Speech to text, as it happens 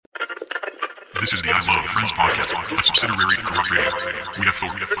This is the I Love Friends podcast, a subsidiary of Rock Radio. We have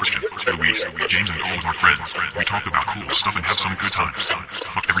Thor, Christian, Louise, James, and all of our friends. We talk about cool stuff and have some good times.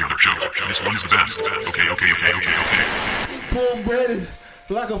 Fuck every other show. This one is the best. Okay. Full breaded.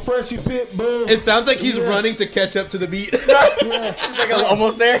 Like a freshie pit bull. It sounds like he's running to catch up to the beat. Yeah. He's like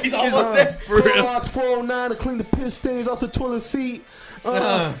almost there. He's almost there. For real. Clorox 409 to clean the piss stains off the toilet seat.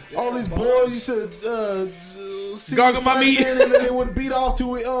 All these boys used to gargle my meat. And then they would beat off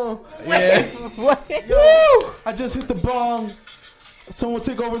to it. Yeah. Yo, I just hit the bong. Someone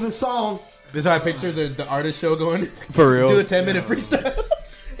take over this song. This is how I picture the artist show going. For real. Do a 10-minute freestyle.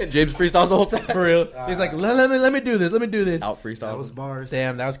 And James freestyles the whole time. For real. He's like, let me do this. Out freestyle. That was bars.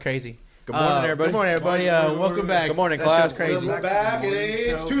 Damn, that was crazy. Good morning, everybody. Good morning, everybody. Welcome back. Good morning, That class. shit's crazy. We're back.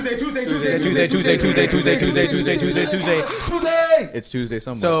 It's Tuesday. It's Tuesday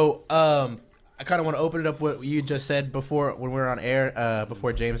somewhere. So, I kind of want to open it up what you just said before when we were on air.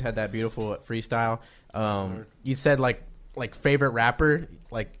 Before James had that beautiful freestyle. You said like favorite rapper.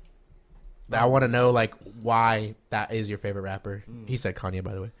 Like, I want to know like why that is your favorite rapper. He said Kanye,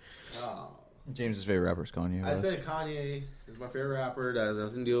 by the way. James's favorite rapper is Kanye. I said Kanye is my favorite rapper. That has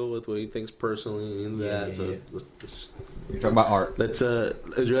nothing to deal with what he thinks personally and that. So You're talking about art. let's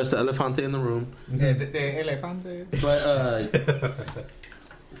address the elefante in the room. But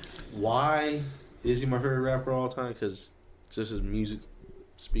why is he my favorite rapper all the time? Because just his music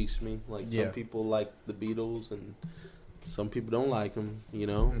speaks to me. Like some people like the Beatles and some people don't like him. You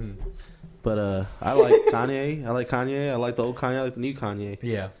know. Mm-hmm. But I like Kanye. I like Kanye. I like the old Kanye. I like the new Kanye.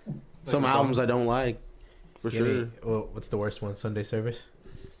 Yeah. Some albums I don't like, for sure. Well, what's the worst one? Sunday Service?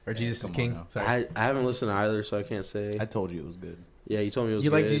 Or Jesus is King? I haven't listened to either, so I can't say. I told you it was good. Yeah, you told me it was You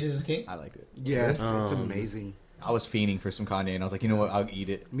good. like Jesus is King? I liked it. Yes, It's amazing. I was fiending for some Kanye, and I was like, you know what? I'll eat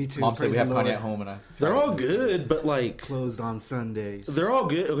it. Me too. Mom said Praise we have the Kanye Lord. at home, and They're all good, but like Closed on Sundays. they're all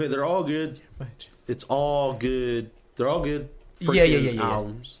good. Okay, they're all good. It's all good. They're all good. Yeah.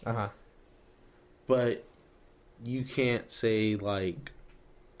 Albums. Uh-huh. But you can't say like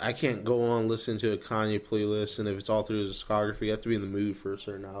I can't go on listening to a Kanye playlist, and if it's all through his discography, you have to be in the mood for a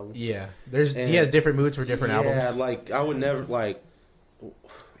certain album. Yeah. He has different moods for different albums. Yeah, like I would never like.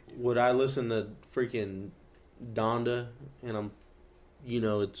 Would I listen to freaking Donda and I'm,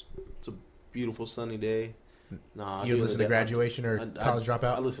 it's a beautiful sunny day. Nah, You listen to Graduation or College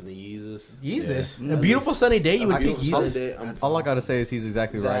Dropout? I listen to Yeezus. Yeezus? Yeah. A beautiful sunny day, you would pick Yeezus? Yeezus? all I gotta say is he's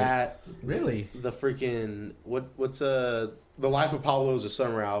exactly right. Really? The freaking what's The Life of Pablo is a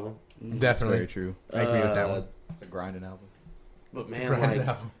summer album. Definitely. Very true. I agree with that one. It's a grinding album. But man, Grinding like,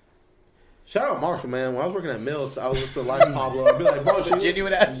 album. shout out Marshall, man. When I was working at Mills, I was listening to Life of Pablo. I'd be like, Marshall,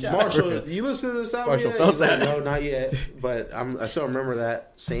 Genuine ass shout. Marshall, you listen to this album Marshall yet? felt He's like, that. no, not yet. But I still remember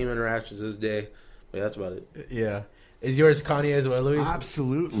that same interactions this day. But yeah, that's about it. Yeah. Is yours Kanye as well, Louis?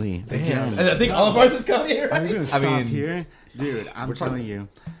 Absolutely. Damn. I think all of ours is Kanye, I'm right? gonna stop here, dude. I'm telling you,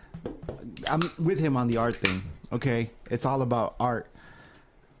 I'm with him on the art thing. Okay, it's all about art.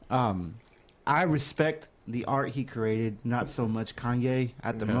 I respect the art he created, not so much Kanye.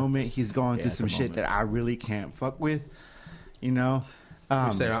 At the moment, he's going through some shit that I really can't fuck with. You know,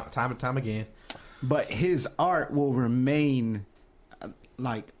 We say it time and time again. but his art will remain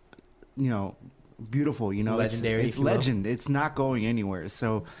beautiful. You know, Legendary, It's if you will. legend. It's not going anywhere.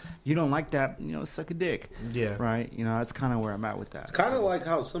 So you don't like that? Suck a dick. Yeah. Right. That's kind of where I'm at with that. It's kind of like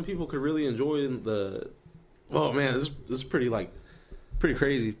how some people could really enjoy the. Oh man, this is pretty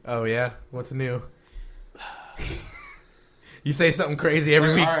crazy. Oh, yeah? What's new? You say something crazy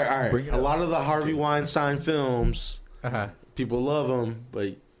every week. All right. A lot of the Harvey Weinstein films, people love them,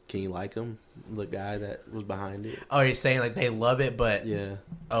 but can you like them? The guy that was behind it. Oh, you're saying like they love it, but Yeah,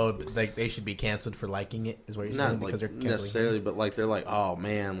 like they should be canceled for liking it? Is what you're not saying? like Because they're canceling necessarily, him? but like they're like, oh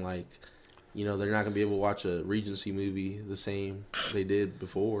man, like they're not gonna be able to watch a Regency movie the same they did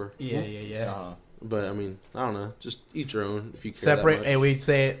before. Yeah. But I mean, I don't know. Just each your own. If you care Separate. that much. Hey, we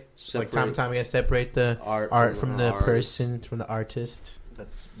say it like time to Separate time again. Separate the art from the artist. person, from the artist.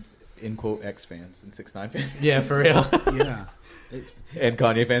 That's in quote X fans and 6ix9ine fans. Yeah, for real. Yeah. And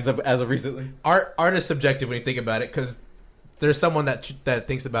Kanye fans as of recently. Art is subjective when you think about it, because there's someone that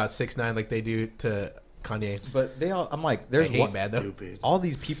thinks about 6ix9ine like they do to Kanye. But I'm like, They ain't bad though. all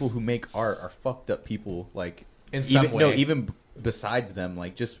these people who make art are fucked up people. Like In some way. even besides them,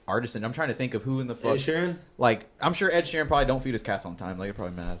 like just artists. And I'm trying to think of who in the fuck. Ed Sheeran? Like I'm sure Ed Sheeran probably don't feed his cats on time. Like you're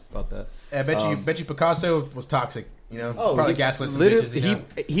probably mad about that. I bet you Picasso was toxic. Probably gaslit some literally,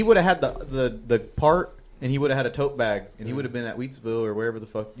 bitches. he would have had the part, and he would have had a tote bag, and he would have been at Wheatsville or wherever the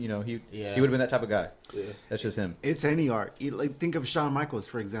fuck he would have been that type of guy. Yeah. That's just him. It's any art. Like think of Shawn Michaels,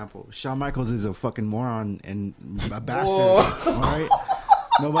 for example. Shawn Michaels is a fucking moron and a bastard. All right.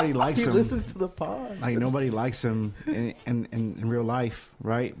 nobody likes He him. listens to the pod. Like nobody likes him in real life,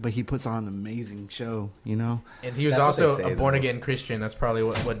 right? But he puts on an amazing show, you know. And he was That's what also they say, a born again Christian. That's probably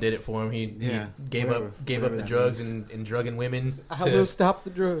what did it for him. He gave whatever up the that drugs means. and drugging women. I will stop the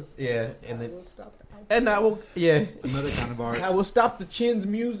drug. Yeah, and then I will Another kind of art. I will stop the Chin's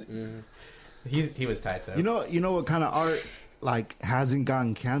music. he was tight though. You know what kind of art like hasn't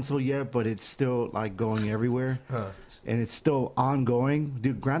gotten canceled yet, but it's still like going everywhere, and it's still ongoing.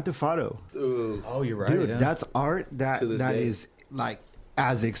 Dude, Grand Theft Auto. Ooh. Oh, you're right. Dude, yeah. that's art that To this that day. is like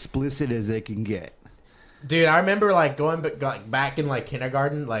as explicit as they can get. Dude, I remember like going back in like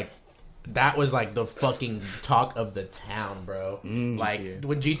kindergarten, like that was like the fucking talk of the town, bro. Like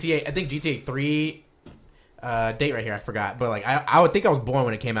when GTA, I think GTA 3 date right here, I forgot, but like I would think I was born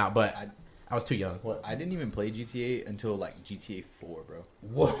when it came out, but I was too young. What? I didn't even play GTA until like GTA 4, bro.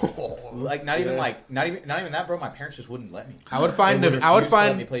 Whoa. Like not even that, bro. My parents just wouldn't let me. I would find They the- would I would refuse to let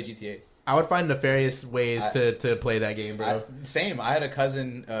find- me play GTA. I would find nefarious ways to play that game, bro. Same. I had a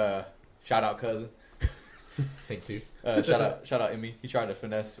cousin. Shout out cousin. Take two. Shout out Emmy. He tried to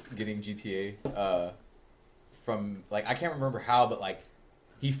finesse getting GTA. From like I can't remember how, but like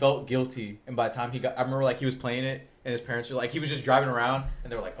he felt guilty, and by the time I remember like he was playing it, and his parents were like, he was just driving around,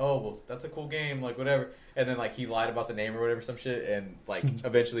 and they were like, oh well, that's a cool game, like whatever. And then like he lied about the name or whatever, some shit, and like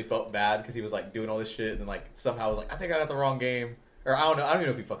eventually felt bad because he was like doing all this shit, and then like somehow was like, I think I got the wrong game. Or I don't know. I don't even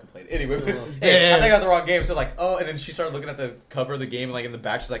know if he fucking played it. Anyway, hey, I think I got the wrong game. So like, oh, and then she started looking at the cover of the game, and like in the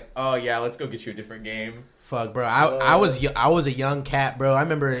back, she's like, oh yeah, let's go get you a different game. Fuck, bro. I was a young cat, bro. I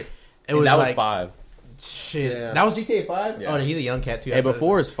remember it was that like was 5. shit. Yeah. That was GTA 5. Yeah. Oh, he's a young cat too. Hey,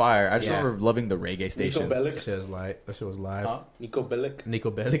 before is fire. I just Yeah. remember loving the reggae station. Nico that Bellic. shit was live. That shit was live. Huh? Nico Bellic.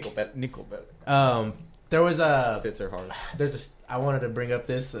 Nico Bellic. Nico Bellic. There was a Fits her hard. I wanted to bring up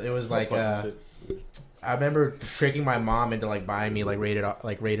this. It was like Fucking I remember tricking my mom into like buying me like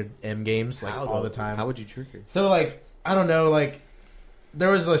rated M games like How, all though? the time. How would you trick her? So like I don't know, like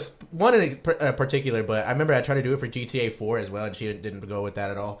there was this one in particular, but I remember I tried to do it for GTA 4 as well, and she didn't go with that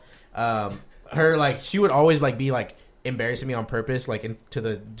at all. Her like she would always like be like embarrassing me on purpose, like to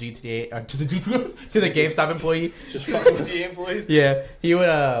the GTA to the GameStop employee. Just fucking with GTA employees. Yeah, he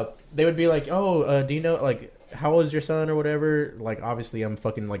would. They would be like, "Oh, do you know like how old is your son or whatever?" Like obviously I'm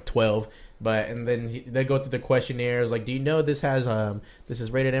fucking like 12. But and then they go through the questionnaires like, do you know this has this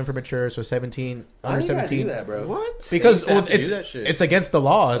is rated M for mature, so 17 under Why do you gotta 17. do that, bro? What? Because They used to have to do it's that shit. it's against the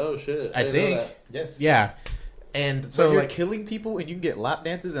law. Oh shit! I didn't know think. that. Yes. Yeah, and So so you're like killing people and you can get lap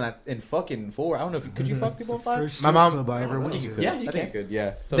dances and fucking 4. I don't know if could you fuck people in 5? First My strip mom- club I ever went to. Yeah, you I think can. you could.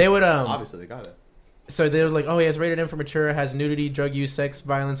 Yeah. So They would, obviously they got it. so they were like, oh yeah, it's rated M for mature, has nudity, drug use, sex,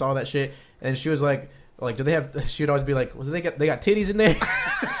 violence, all that shit. And she was like, do they have? She would always be like, well, they got titties in there.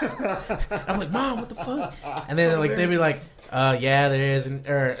 I'm like, Mom, what the fuck? And then like they'd be like, yeah, there is. And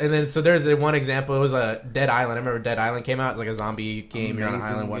then so there's the one example. It was a Dead Island. I remember Dead Island came out. It was like a zombie game. You're on an Amazing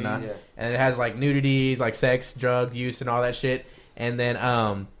island, and whatnot. game, yeah. And it has like nudity, like sex, drug use, and all that shit. And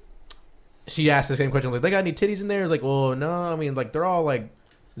then she asked the same question, like, they got any titties in there? It's like, well, no. I mean, like they're all like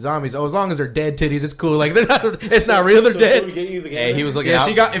zombies. Oh, as long as they're dead titties, it's cool. Like they're not. It's not real. They're So dead. should we get you the game? Hey, he was looking Yeah, out.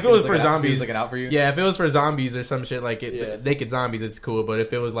 she got- if it he was for looking out- he zombies- was looking out for you. Yeah, if it was for zombies or some shit like it, Yeah. naked zombies, it's cool. But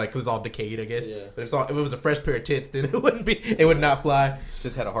if it was like, cause it's all decayed, I guess. Yeah. But if it was a fresh pair of tits, then it wouldn't be. It would not fly.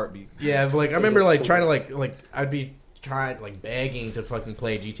 Just had a heartbeat. Yeah, but, like I remember like trying to like I'd be trying like begging to fucking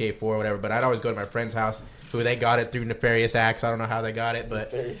play GTA 4 or whatever. But I'd always go to my friend's house who they got it through nefarious acts. I don't know how they got it,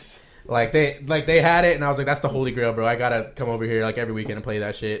 but like they had it, and I was like, that's the holy grail, bro. I gotta come over here like every weekend and play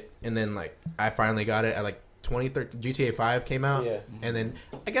that shit. And then like I finally got it at like 2013. GTA 5 came out, Yeah. and then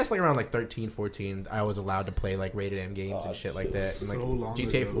I guess like around like 13, 14, I was allowed to play like rated M games and shit like that. And like So long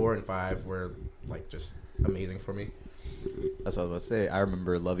GTA ago. 4 and 5 were like just amazing for me. That's what I was about to say. I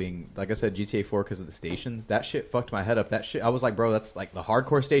remember loving, like I said, GTA 4 because of the stations. That shit fucked my head up. That shit, I was like, bro, that's like the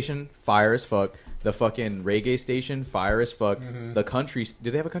hardcore station, fire as fuck. The fucking reggae station, fire as fuck. The country,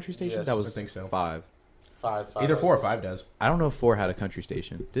 did they have a country station? Yes, That was I think so. 5. Five. Either 4 or 5 does. I don't know if 4 had a country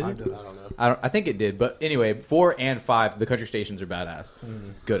station. Did it? I don't know. I think it did, but anyway, 4 and 5, the country stations are badass.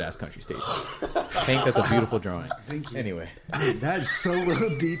 Good ass country stations. I think that's a beautiful drawing. Thank you. Anyway, That's so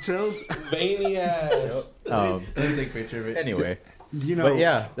well detailed. Veiny ass. um, Let me take a picture of it. anyway, You know, but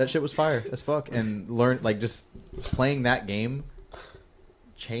yeah, that shit was fire as fuck, and learn like just playing that game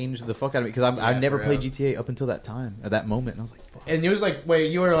changed the fuck out of me because I never for played real. GTA up until that time at that moment, and I was like, fuck. And it was like,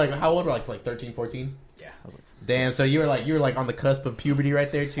 wait, you were like, how old? Like 13, 14? Yeah, I was like, Damn, so you were like on the cusp of puberty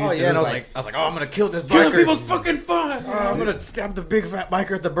right there too. oh so yeah, it and I was like, oh, I'm gonna kill this killing biker. people's fucking fun. Oh, I'm gonna stab the big fat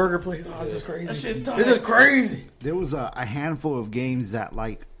biker at the burger place. Oh, this is crazy. That shit's This is crazy. there was a handful of games that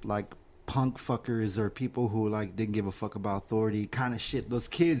like punk fuckers or people who like didn't give a fuck about authority kind of shit. Those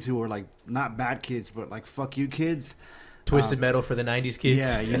kids who were like not bad kids, but like fuck you kids. Twisted Metal for the 90s kids.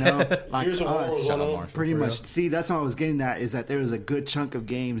 Yeah, you know, like Here's a War was one of them. pretty much. See, that's what I was getting at, is that there was a good chunk of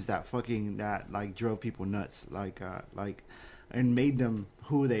games that like drove people nuts, like and made them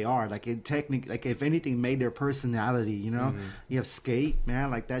who they are. Like in technique, like if anything, made their personality. You know, you have Skate, man,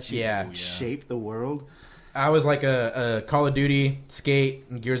 like that shit shaped the world. I was like a Call of Duty, Skate,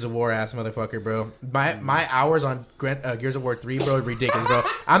 and Gears of War ass motherfucker, bro. My hours on Gears of War 3, bro, is ridiculous, bro.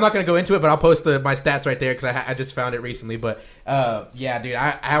 I'm not going to go into it, but I'll post my stats right there because I just found it recently. But, yeah, dude,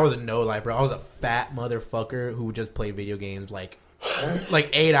 I was a no-lie, bro. I was a fat motherfucker who just played video games like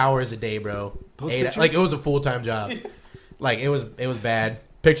 8 hours a day, bro. Like, it was a full-time job. Like, it was bad.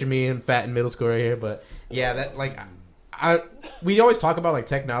 Picture me and fat in middle school right here. But, yeah, that, like, we always talk about, like,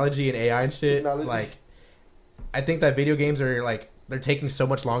 technology and AI and shit. Like, I think that video games are like they're taking so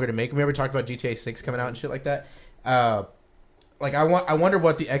much longer to make. We ever talked about GTA 6 coming out and shit like that. Like I wonder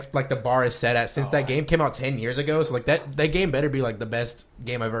what the bar is set at since that game came out 10 years ago. So like that game better be like the best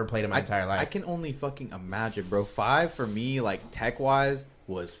game I've ever played in my entire life. I can only fucking imagine, bro. 5 for me, like tech wise,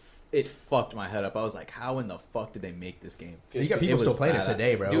 it fucked my head up. I was like, how in the fuck did they make this game? You got people still playing it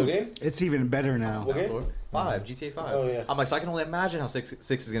today, bro. Dude, It's even better now. Okay. 5, GTA 5. Oh, yeah. I'm like, so I can only imagine how 6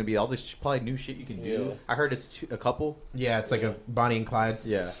 is going to be. All this probably new shit you can do. Yeah. I heard it's a couple. Yeah, it's like a Bonnie and Clyde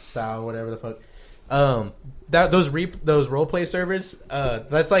style, whatever the fuck. Those role play servers,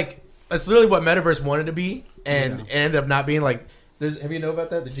 that's literally what Metaverse wanted to be, and it ended up not being like. Have you know about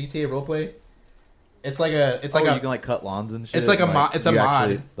that? The GTA role play. It's like you can like cut lawns and shit. It's like a mod. It's a mod,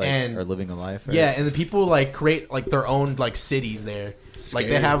 actually, like, and are living a life. Right? Yeah, and the people like create like their own like cities there. Like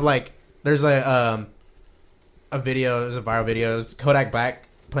they have like there's a video. There's a viral video. It was Kodak Black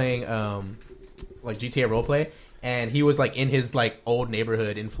playing like GTA roleplay, and he was like in his like old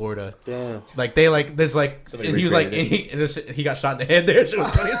neighborhood in Florida. Damn. Like they like there's like Somebody and he was like recreated he got shot in the head there. Shit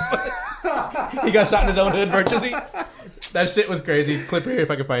was funny as fuck. He got shot in his own hood virtually. That shit was crazy. Clip here if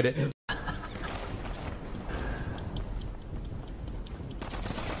I can find it.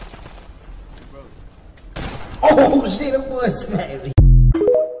 Oh shit, it was smelly.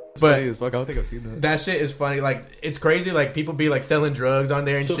 But Funny as fuck. I don't think I've seen that. that shit is funny. Like it's crazy. Like people be like selling drugs on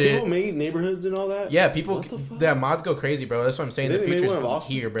there and So shit. people made neighborhoods and all that? Yeah, people. What the fuck? Yeah, mods go crazy, bro. That's what I'm saying. They The made future's one of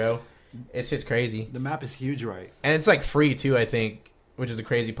Austin. here, bro. It's just crazy, The map is huge, right? and it's like free too. I think, which is the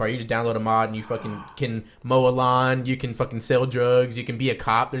crazy part. You just download a mod and you fucking can mow a lawn. You can fucking sell drugs. You can be a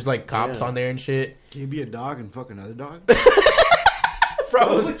cop. There's like cops Yeah. on there and shit. Can you be a dog and fuck another dog? That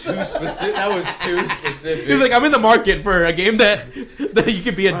was too specific. That was too specific. He's like, I'm in the market for a game that you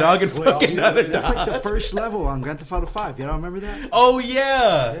could be a dog and fuck another That's dog. like the first level on Grand Theft Auto 5. Y'all don't remember that? Oh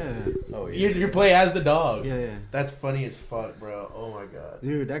yeah. Yeah. Oh yeah. You play as the dog. Yeah. That's funny as fuck, bro. Oh my god.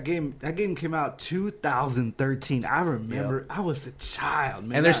 Dude, that game came out 2013. I remember. I was a child,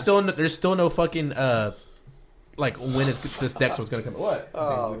 man. And there's still no fucking like when is this next one's gonna come? What?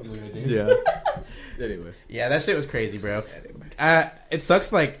 Yeah. Anyway. Yeah, that shit was crazy, bro. It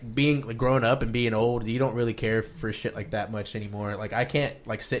sucks like being like growing up and being old. You don't really care for shit like that much anymore. Like I can't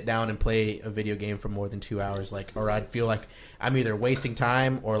like sit down and play a video game for more than 2 hours. Like, or I'd feel like I'm either wasting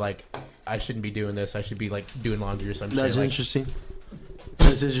time or like I shouldn't be doing this. I should be like doing laundry or something. That's like, interesting.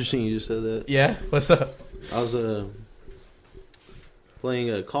 That's interesting you just said that. Yeah, what's up? I was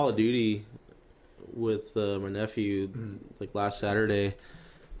playing a Call of Duty with my nephew like last Saturday,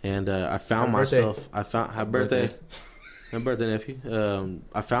 and I found myself. Happy birthday. Happy birthday, nephew.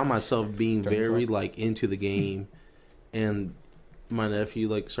 I found myself being very like into the game, and my nephew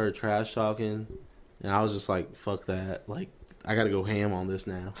like started trash talking, and I was just like, "Fuck that!" Like, I gotta go ham on this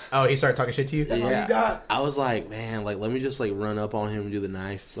now. Oh, he started talking shit to you. Yeah, I was like, man, like let me just like run up on him and do the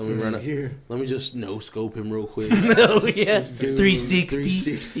knife. Let me run up here. Let me just no scope him real quick. Oh yeah, Dude,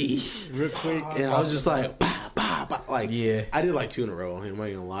 360 real quick, and I was just like, bah, bah, bah. Like, Yeah. I did like 2 in a row on him. I'm not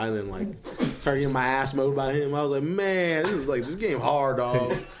gonna lie. And then like started getting my ass mowed by him. I was like, man, this game hard,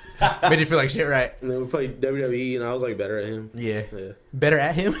 dog. Made you feel like shit, right? And then we played WWE, and I was like better at him. Yeah. Yeah. Better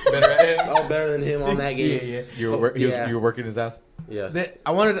at him. Better at him. I was better than him on that game. Yeah. You were working his ass. Yeah.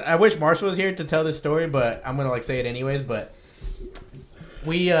 I wish Marshall was here to tell this story, but I'm gonna like say it anyways. But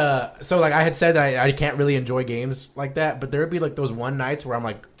we so like I had said that I can't really enjoy games like that, but there would be like those one nights where I'm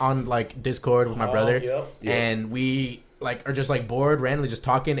like on like Discord with my brother, yep. and we like are just like bored, randomly just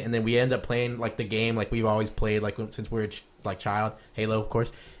talking, and then we end up playing like the game like we've always played like since we were like child, Halo of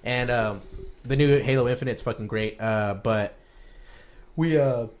course, and the new Halo Infinite's fucking great, but we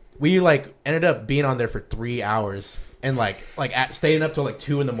like ended up being on there for 3 hours and like staying up till like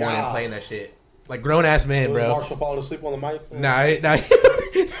 2 in the morning playing that shit. Like grown ass man, bro. Marshall falling asleep on the mic. Nah,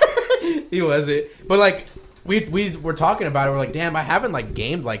 He wasn't. But like we were talking about it. We're like, damn, I haven't like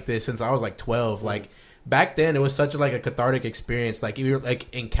gamed like this since I was like 12. Like back then, it was such like a cathartic experience. Like we were like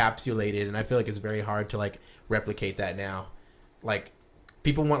encapsulated, and I feel like it's very hard to like replicate that now. Like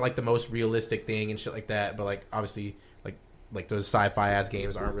people want like the most realistic thing and shit like that, but like obviously like those sci-fi ass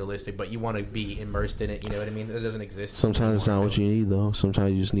games aren't realistic. But you want to be immersed in it. You know what I mean? It doesn't exist. Sometimes it's not what you need though.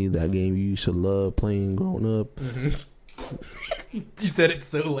 Sometimes you just need that game you used to love playing growing up. You said it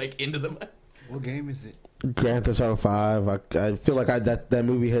so like into the. What game is it? Grand Theft Auto 5. I feel like that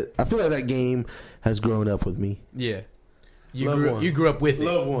movie. I feel like that game has grown up with me. Yeah, Love you grew up with it.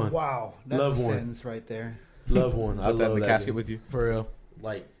 Love one. Wow, that's Love a one. sentence right there. Love one. I Put that love in the that casket game. with you. For real.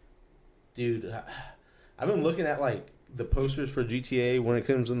 Like, dude, I've been looking at like the posters for GTA when it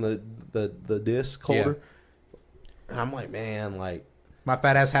comes in the disc holder. And I'm like, man, like My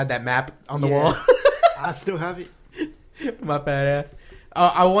fat ass had that map on the Yeah. wall. I still have it. My fat ass.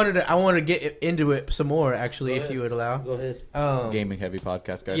 I wanted to get into it some more actually, Go if ahead. you would allow. go ahead. Gaming heavy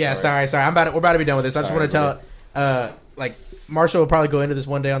podcast, guys. Yeah, sorry. We're about to be done with this. I just Sorry, want to tell, like Marshall will probably go into this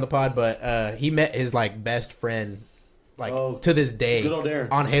one day on the pod, but he met his like best friend, like to this day, good old Darren.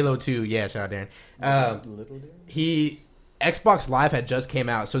 on Halo 2. Yeah, shout out Darren. Little Darren? He Xbox Live had just came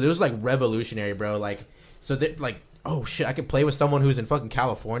out, so this was like revolutionary, bro. Like, so that like, oh shit, I could play with someone who's in fucking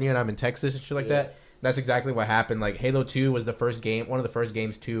California and I'm in Texas and shit like that. That's exactly what happened. Like Halo 2 was one of the first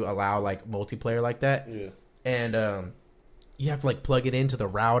games to allow like multiplayer like that. Yeah. And you have to like plug it into the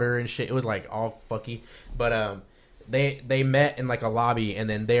router and shit. It was like all fucky. But they met in like a lobby, and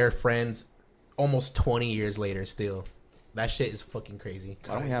then they're friends almost 20 years later still. That shit is fucking crazy.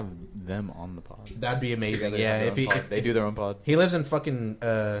 Why don't we have them on the pod? That'd be amazing. They Yeah, have if their he own pod. if, They do their own pod. he lives in fucking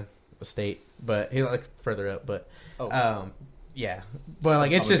state, but he like further up. But yeah, but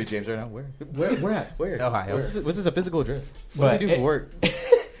like it's I'm gonna just be James right now. Where at? Where? Ohio. What's this a physical address? What But does he do for work?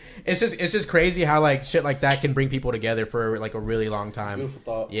 it's just crazy how like shit like that can bring people together for like a really long time. Beautiful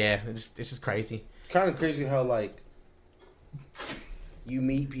thought. Yeah, it's just crazy. Kind of crazy how like you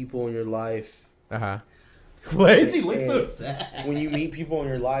meet people in your life. Why does he look so And sad? when you meet people in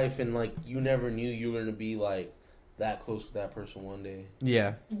your life and like you never knew you were gonna be like that close with that person one day.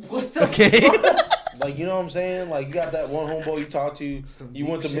 Yeah. What the okay. Like, you know what I'm saying? Like, you got that one homeboy you talked to. You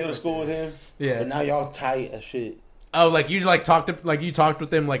went to middle school with him. Yeah. But now y'all tight as shit. Oh, like you like talked with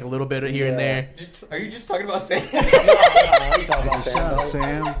them like a little bit here and there. Are you just talking about Sam? No, you talking about Sam. Shout out dog.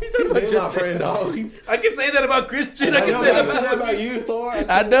 Sam. He's my friend, dog. I can say that about Christian. I I can know, say I that said that about about you, Thor.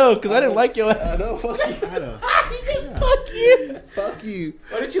 I know, because I didn't like your. I know, fuck you. I know. Fuck you. Fuck you.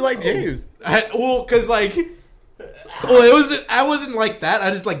 Why did you like James? Because like, well, I wasn't like that. I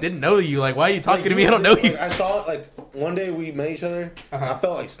just like didn't know you. Like, why are you talking to me? I don't know you. Like, I saw it, like, one day we met each other. I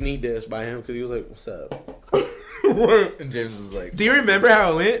felt like sneak dissed by him because he was like, what's up? And James was like, Do you remember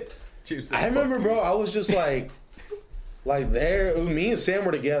how it went? James said, I remember, bro, I was just like there. It was me and Sam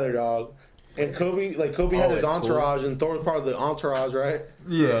were together, dog. And Kobe had his at entourage, and Thor was part of the entourage, right?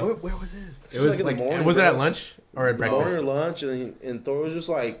 Yeah. Where was this? It was like in the morning, was it bro. at lunch or at Morning breakfast? or lunch, and Thor was just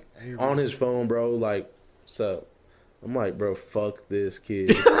like on his phone, bro. Like, what's up? I'm like, bro, fuck this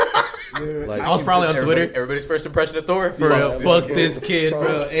kid. Like, I was probably on Twitter. Everybody's first impression of Thor. For real, fuck this kid,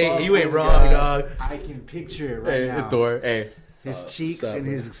 bro. Hey, you ain't wrong, dog. I can picture it right Hey, now. Thor. Hey. His cheeks sup, and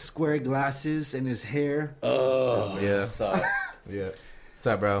bro? his square glasses and his hair. Yeah. Sup. Yeah. What's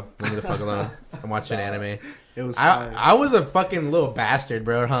up, bro? Leave me the fuck alone. I'm watching anime. It was fire. I was a fucking little bastard,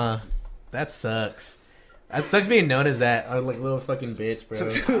 bro, huh? That sucks. That sucks being known as that. I was like a little fucking bitch, bro.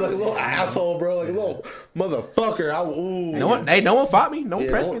 like a little asshole, bro. Like a little motherfucker. No one fought me. No one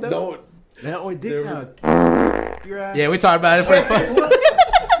pressed me though. That one did now. Your ass. Yeah, we talked about it for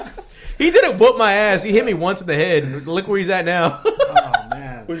He didn't whoop my ass. He hit me once in the head. Look where he's at now. Oh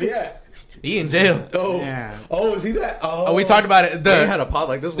man. Where's he at? He in jail. Oh, Yeah. oh, is he that? Oh, we talked about it. We had a pod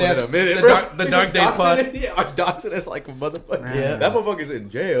like this one in a minute, the bro. Dark Days pod. Yeah, our doxing is like a motherfucker. Yeah. That motherfucker's in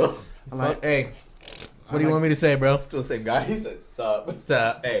jail. I'm like, Hey, what do you want me to say, bro? Still the same guy. He said, sup. What's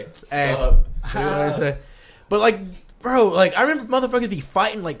up? Hey, Hey. sup. What do you want me to say? But like, bro, like I remember motherfuckers be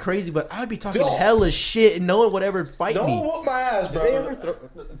fighting like crazy, but I would be talking Dog. hella shit and no one would ever fight No me. one whooped my ass, bro. Did they ever throw...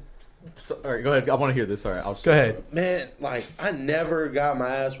 all right, go ahead. I want to hear this. All right, I'll just... Go ahead. Man, like I never got my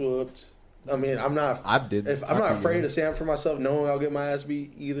ass whooped. I mean, I'm not. I did. I'm not afraid to stand for myself, knowing I'll get my ass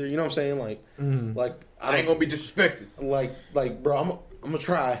beat either. You know what I'm saying? Like, I ain't gonna be disrespected. like, bro, I'm gonna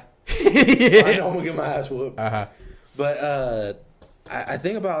try. Yeah. I know I'm gonna get my ass whooped. Uh-huh. But I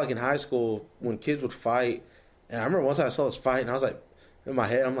think about like in high school when kids would fight, and I remember once I saw this fight, and I was like, in my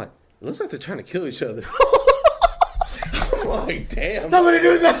head, I'm like, it looks like they're trying to kill each other. I'm like, damn. Somebody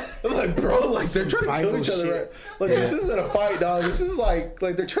do that. I'm like, bro, like they're trying to kill each other. Right? Like this isn't a fight, dog. This is like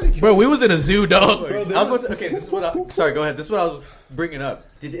they're trying to kill. Bro, we was in a zoo, dog. Bro, I was about to, okay, this is what sorry, go ahead. This is what I was bringing up.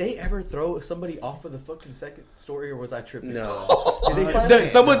 Did they ever throw somebody off of the fucking second story, or was I tripping? No. Did they finally,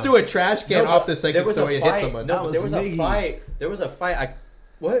 Someone threw a trash can off the there second was a story and hit fight. someone. No, but there was Miggy. a fight. There was a fight.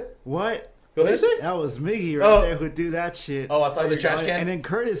 What? What? Go ahead. That was Miggy right there who do that shit. Oh, I thought the you trash were- can? And then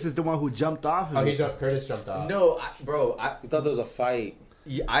Curtis is the one who jumped off of it. Curtis jumped off. No, bro. I thought there was a fight.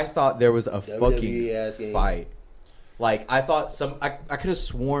 I thought there was a WWE ass fucking game. fight. Like I thought I could have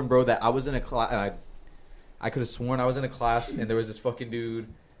sworn, bro, that I was in a class, and I could have sworn I was in a class, and there was this fucking dude.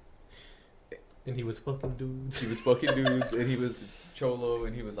 And he was fucking dudes. He was fucking dudes, and he was cholo,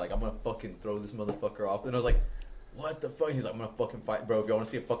 and he was like, "I'm gonna fucking throw this motherfucker off." And I was like, "What the fuck?" And he's like, "I'm gonna fucking fight, bro. If y'all want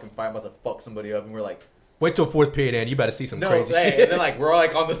to see a fucking fight, I'm about to fuck somebody up." And we're like, Wait till fourth period, and you better see some "No, crazy hey." shit. And then like we're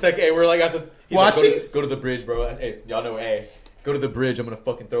like on the second, hey, we're like at the he's like, Watching? go to the bridge, bro. Hey, y'all know, hey. Go to the bridge. I'm gonna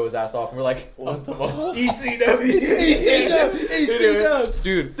fucking throw his ass off, and we're like, "What the fuck?" ECW,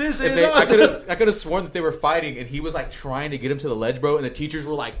 dude. This and is awesome. I could have sworn that they were fighting, and he was like trying to get him to the ledge, bro. And the teachers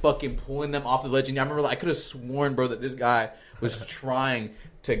were like fucking pulling them off the ledge. And I remember, like, I could have sworn, bro, that this guy was trying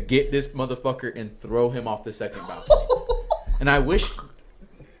to get this motherfucker and throw him off the second balcony. And I wish.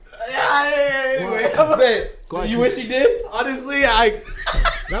 You wish he did? Honestly,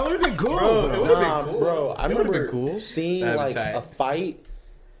 That would have been cool. Bro, it bro. would've been cool. Bro, I It would've remember been cool. seeing That'd be like tight. a fight,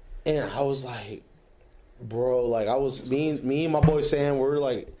 and I was like, bro, like I was me and my boy Sam, we were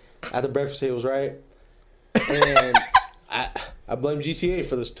like at the breakfast tables, right? And I blame GTA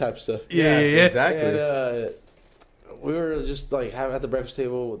for this type of stuff. Yeah. exactly. And we were just like at the breakfast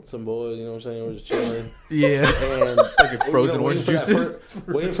table with some boys, you know what I'm saying? We were just chilling. Yeah. And Fucking frozen waiting orange for that juices.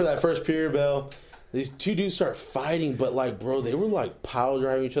 waiting for that first period bell. These two dudes start fighting, but like, bro, they were like pile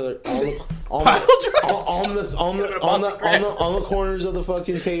driving each other on the corners of the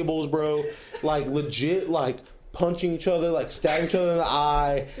fucking tables, bro. Like legit, like punching each other, like stabbing each other in the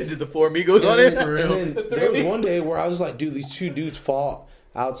eye. Did the four amigos on it? And then there was one day where I was like, dude, these two dudes fought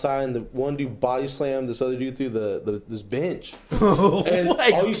outside, and the one dude body slammed this other dude through this bench, and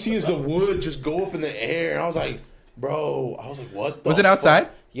all you see is the wood just go up in the air. And I was like, bro, what the Was it outside?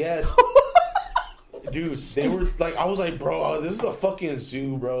 fuck? Yes. Dude, they were like, I was like, bro, this is a fucking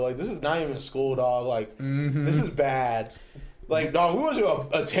zoo, bro. Like, this is not even a school, dog. Like, this is bad. Like, dog, we went to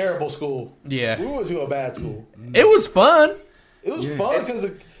a terrible school. Yeah. We went to a bad school. It was fun. It was fun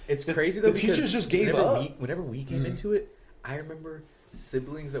because It's crazy though. the teachers just gave whenever up. Whenever we came into it, I remember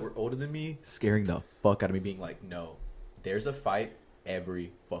siblings that were older than me scaring the fuck out of me, being like, "No, there's a fight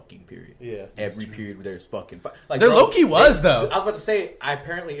every fucking period. Yeah. every period where there's fucking fight." Like There bro, low-key was, though. I was about to say,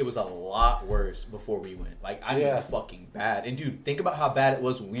 apparently it was a lot worse before we went. Like, I mean, Yeah. fucking bad. And dude, think about how bad it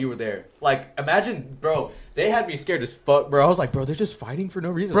was when we were there. Like, imagine, bro, they had me scared as fuck, bro. I was like, bro, they're just fighting for no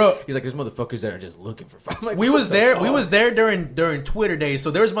reason. Bro. He's like, there's motherfuckers that are just looking for fight. I'm like, We what was the there. fuck? We was there during Twitter days.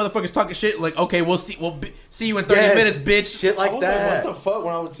 So there was motherfuckers talking shit like, "Okay, we'll see you in 30 Yes. minutes, bitch." Shit I like was that. like, what the fuck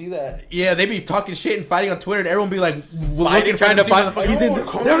when I would see that? Yeah, they be talking shit and fighting on Twitter, and everyone be like, Fighting, trying to find- Like, He's in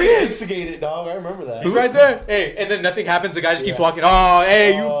everyone would there he is. instigated, dog. I remember that. He's right there. Hey, and then nothing happens. The guy just keeps walking. Oh,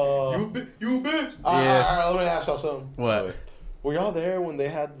 hey, you bitch. All right, let me ask y'all something. What? Were y'all there when they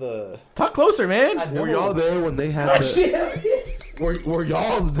had the? Talk closer, man. Were y'all there when they had the? Were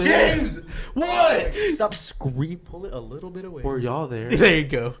y'all there? James, what? Stop scream. Pull it a little bit away. Were y'all there There you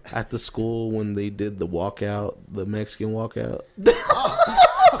go. at the school when they did the walkout, the Mexican walkout?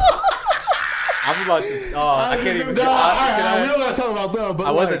 I'm about to. Oh, I can't even. We don't gotta talk about them. But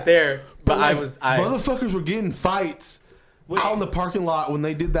I wasn't there, but I was. Motherfuckers were getting fights out in the parking lot when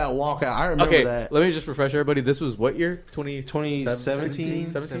they did that walkout. I remember Okay, that. let me just refresh everybody. This was what year? 2017? 17,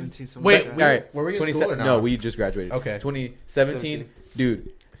 something Wait, like all that. right. Were we in school or not? No, we just graduated. Okay. 2017.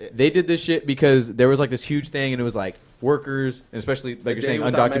 Dude, they did this shit because there was like this huge thing, and it was like workers, and especially like you're day saying,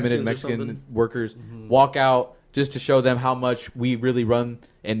 without undocumented Mexicans or Mexican something? workers walk out just to show them how much we really run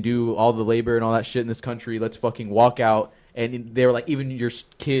and do all the labor and all that shit in this country. Let's fucking walk out. And they were like, even your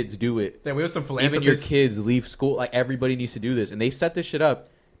kids do it. Yeah, we have some Even philanthropists. your kids leave school. Like, everybody needs to do this. And they set this shit up.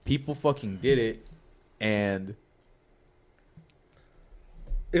 People fucking did it. And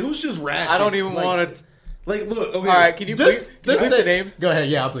It was just ratchet. I don't even Like- want to. Like, look. Okay. All right, can you Just bleep the names? Go ahead.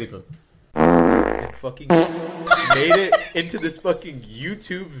 Yeah, I'll bleep him. And fucking made it into this fucking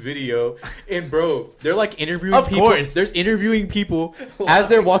YouTube video. And bro, they're like interviewing Of people. course. There's interviewing people as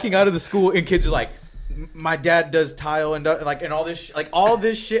they're walking out of the school, and kids are like, my dad does tile and like and all this like all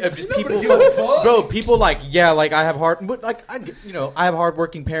this shit of just people, give a fuck. bro. People like, yeah, like I have but like I have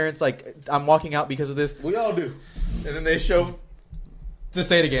hardworking parents. Like, I'm walking out because of this, We all do. and then they show Just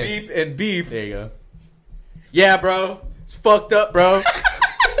say it again. beep and beep. There you go. Yeah, bro. It's fucked up, bro.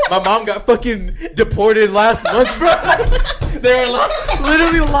 My mom got fucking deported last month, bro. They were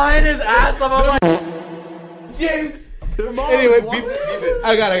literally lying his ass off. I'm like, James. Anyway, beep it.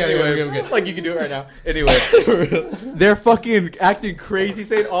 I got it. Anyway, okay. Like you can do it right now. Anyway, they're fucking acting crazy,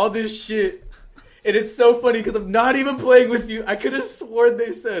 saying all this shit. And it's so funny because I'm not even playing with you. I could have sworn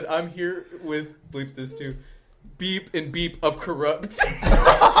they said, I'm here with, bleep this too, beep and beep of corrupt.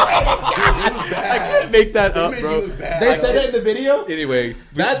 I can't make that up, bro. They said that in the video? Anyway.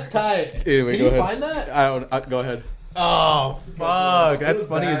 That's tight. Anyway, Can you find that? I don't, go ahead. Oh, fuck. That's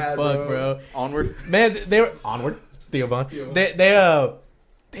funny as fuck, bro. Onward. Man, they were... Onward? Theo Von. They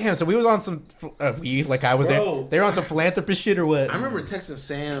damn, so we was on some... like I was Bro. there. They were on some philanthropist shit or what? I remember texting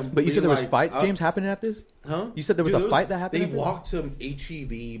Sam. But you said there was like, fights, James, happening at this? Huh? You said there was a fight that happened They at this? walked to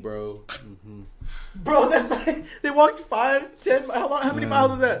HEB, bro. Bro, that's like... They walked 5, 10... How many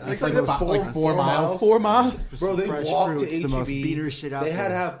miles is that? It's like it was four miles. 4 miles? Bro, they Fresh walked fruits, to the most HEB. beater shit out They had to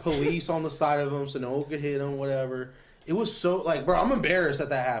there. have police on the side of them so no one could hit them, whatever. It was so, like, bro, I'm embarrassed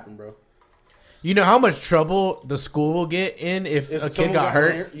that happened, bro. You know how much trouble the school will get in if a kid someone got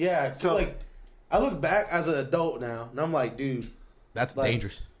hurt? Yeah. So- Like, I look back as an adult now, and I'm like, dude, That's like,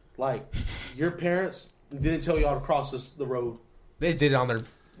 dangerous. like, your parents didn't tell y'all to cross the road. They did it on their...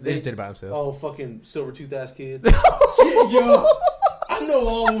 They just did it by themselves. Oh, fucking silver tooth ass kid. Yo, I know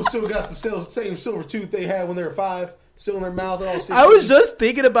all of them still got the same silver tooth they had when they were 5, still in their mouth. All I was just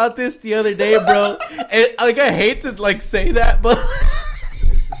thinking about this the other day, bro. And, like, I hate to, like, say that, but...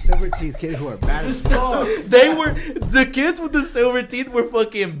 The silver teeth kids who are bad as fuck. They were... The kids with the silver teeth were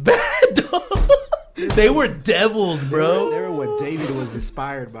fucking bad, dog. They were devils, bro. They were what David was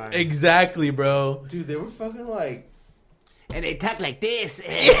inspired by. Exactly, bro. dude, they were fucking like. And they talk like this.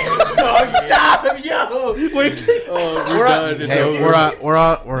 Dog, stop, yo. We're done. It's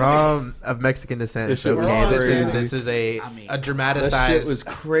over. we're on of Mexican descent. This shit was Okay, crazy. this is a That dramatized shit was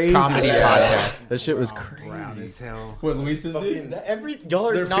crazy. comedy podcast. That shit was Brown crazy. as hell. What Luis just did? Y'all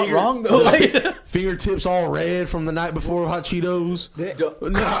are Their not finger- wrong though. Like, Fingertips all red from the night before hot Cheetos. They-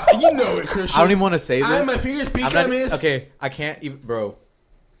 Nah, you know it, Christian. I don't even want to say this. My fingers peak I'm not- on this. okay, I can't even, bro.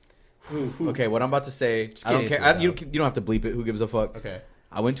 Okay, what I'm about to say, I don't get care. into it, You don't have to bleep it. Who gives a fuck? Okay.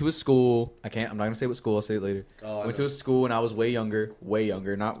 I went to a school. I'm not gonna say what school. I'll say it later. Oh, I I went know. to a school and I was way younger,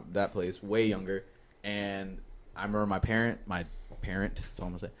 not that place, way younger. And I remember my parent, that's all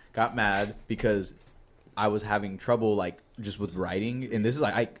I'm gonna say, got mad because I was having trouble like just with writing. And this is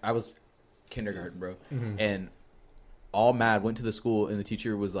like I was kindergarten, bro, and all mad. Went to the school and the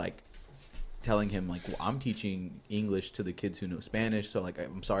teacher was like telling him like, well, I'm teaching English to the kids who know Spanish, so like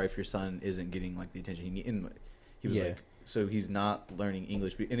I'm sorry if your son isn't getting like the attention he needs. And he was like, so he's not learning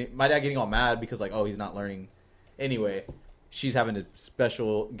English. And my dad getting all mad because like, oh, he's not learning. Anyway, she's having to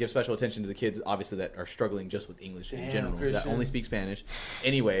give special attention to the kids obviously that are struggling just with English in Damn, general, that Christian. only speak Spanish.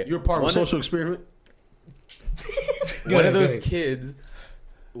 Anyway, You're part of a social experiment. one of those kids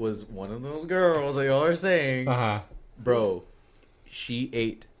was one of those girls that y'all are saying. Bro, she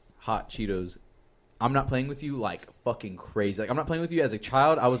ate hot Cheetos. I'm not playing with you like fucking crazy. Like I'm not playing with you as a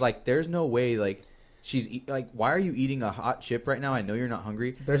child. I was like, there's no way. Like like, why are you eating a hot chip right now? I know you're not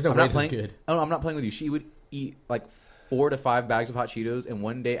hungry. There's no I'm way not this playing. is good. Oh, no, I'm not playing with you. She would eat like 4 to 5 bags of hot Cheetos, and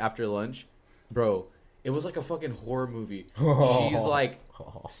one day after lunch, bro, it was like a fucking horror movie. She's like,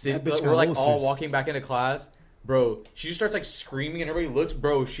 we're like all walking back into class. Bro, she just starts like screaming and everybody looks.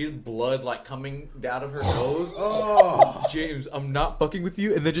 Bro, she's blood like coming out of her nose. Oh, James, I'm not fucking with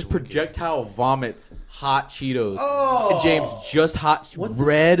you. And then just projectile vomits hot Cheetos. Oh, James, just hot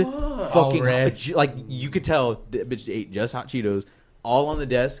red, fucking red. like you could tell the bitch ate just hot Cheetos all on the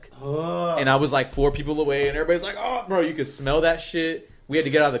desk. And I was like 4 people away, and everybody's like, "Oh, bro, you could smell that shit." We had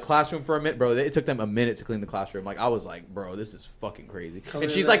to get out of the classroom for a minute, bro. It took them a minute to clean the classroom. Like I was like, "Bro, this is fucking crazy." And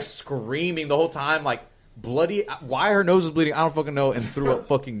she's like screaming the whole time, like. Bloody, why her nose was bleeding, I don't fucking know, and threw up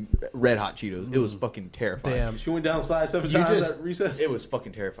fucking red hot Cheetos. It was fucking terrifying. Damn. She went downstairs 7 times at recess. It was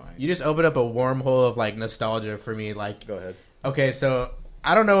fucking terrifying. You just opened up a wormhole of like nostalgia for me. Like, Go ahead. okay, so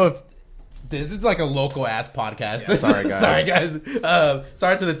I don't know if this is like a local ass podcast. Yeah, sorry, guys. Sorry, guys.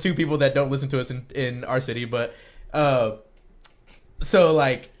 Sorry to the 2 people that don't listen to us in our city, but so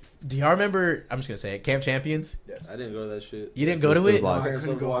like, do y'all remember? I'm just gonna say it. Camp Champions. Yes. I didn't go to that shit. You didn't go to was it, live. I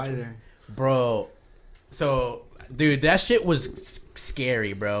couldn't go either. bro. So, dude, that shit was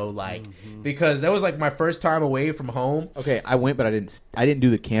scary, bro. Like, because that was like my first time away from home. Okay, I went, but I didn't do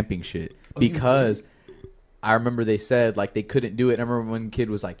the camping shit because I remember they said like they couldn't do it. And I remember one kid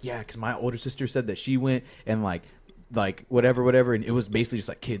was like, "Yeah, because my older sister said that she went and like whatever," and it was basically just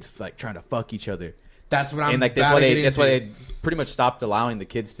like kids like trying to fuck each other. That's what I'm. And like that's why they pretty much stopped allowing the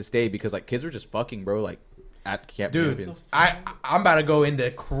kids to stay because like kids were just fucking, bro. Like at Camp Dude, Champions. I'm about to go into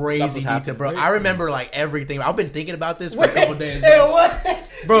Stuff crazy was detail, happening. bro. I remember like everything. I've been thinking about this for a couple days. Hey, what?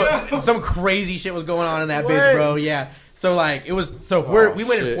 Bro, some crazy shit was going on in that bitch, bro. Yeah. So like it was. So we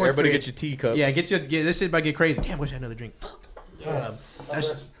went in fourth Everybody grade. get your teacups. Yeah, get this shit about to get crazy. Damn, wish I had another drink.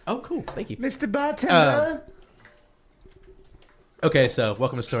 Oh, cool. Thank you. Mr. Bartender. Okay, so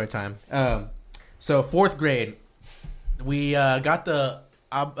welcome to story time. So fourth grade, we got the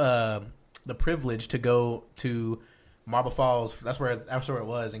privilege to go to Marble Falls. That's where it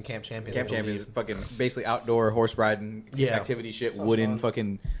was in Camp Champions. Camp Champions, fucking basically outdoor horse riding, activity shit, wooden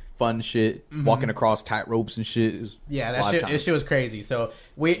fucking fun shit, walking across tight ropes and shit. That shit was crazy. So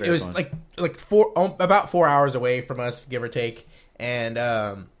it was fun. like about 4 hours away from us, give or take, and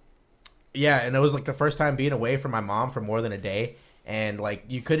and it was like the first time being away from my mom for more than a day. And like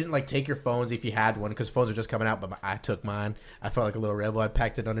you couldn't like take your phones if you had one because phones were just coming out. But I took mine. I felt like a little rebel. I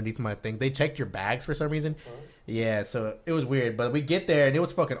packed it underneath my thing. They checked your bags for some reason. Yeah, so it was weird. But we get there and it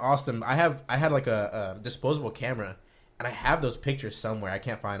was fucking awesome. I had like a disposable camera, and I have those pictures somewhere. I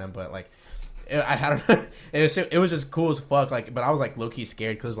can't find them, but like I had them. It was just cool as fuck. Like, but I was like low key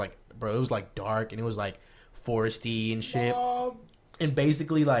scared because like bro, it was like dark and it was like foresty and shit. And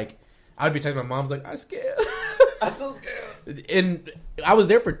basically like I'd be texting my mom's like I'm scared. I'm so scared. And I was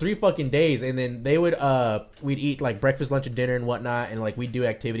there for 3 fucking days, and then they would we'd eat like breakfast, lunch, and dinner and whatnot, and like we'd do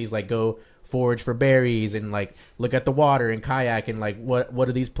activities like go forage for berries and like look at the water and kayak and like what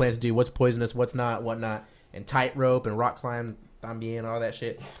do these plants do, what's poisonous, what's not, whatnot, and tightrope and rock climb, también, all that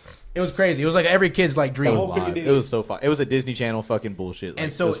shit. It was crazy. It was like every kid's like dream. It was so fun. It was a Disney Channel fucking bullshit. Like,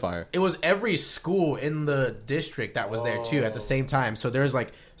 And so it was fire. it was every school in the district that was there too at the same time. So there's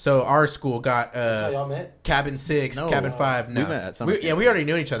like, so our school got That's how y'all met? cabin 6, No. cabin 5. No, We met at summer camp. we already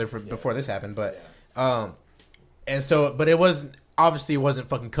knew each other before this happened, but and so, but it wasn't obviously it wasn't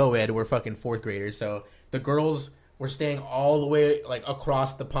fucking co-ed. We're fucking fourth graders, so the girls were staying all the way like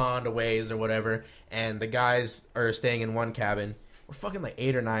across the pond a ways or whatever, and the guys are staying in one cabin. We're fucking like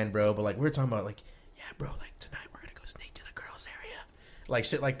 8 or 9, bro. But like we were talking about like, yeah, bro, like tonight we're gonna go sneak to the girls' area, like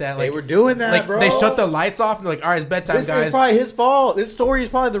shit like that. Like They were doing that, like bro. they shut the lights off and they're like, all right, it's bedtime, This guys. is probably his fault. This story is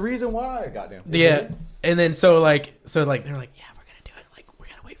probably the reason why. Goddamn. Yeah, and then so they're like, yeah, we're gonna do it. Like we're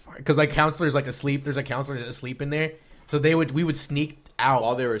gonna wait for it because like counselor's like asleep. There's a counselor that's asleep in there, so we would sneak out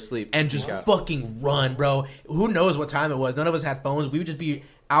While they were asleep. and just sneak out. fucking run, bro. Who knows what time it was? None of us had phones. We would just be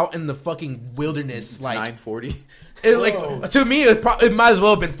out in the fucking wilderness, like 9:40. it, like to me, it might as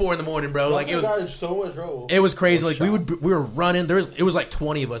well have been 4 a.m, bro. Like it was. so much trouble. It was crazy. Like we were running. It was like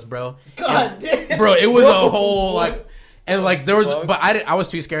 20 of us, bro. God damn. Bro, it was a whole like, and like there was, Fuck. but I was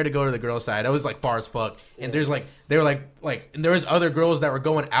too scared to go to the girls' side. I was like far as fuck, and there's like they were like, and there was other girls that were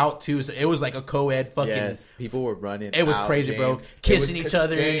going out too. So it was like a co-ed fucking. Yes, people were running. It was out, crazy, bro. James. Kissing It was each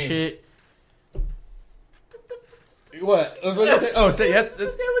other and James. shit. What? Oh, say yes. They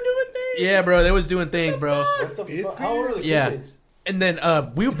were doing things. Yeah, bro, they was doing things, bro. What the fuck? How old are the Yeah. kids? And then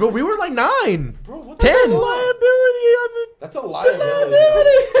we were like 9, Bro, what the 10. fuck? Liability on the. That's a liability.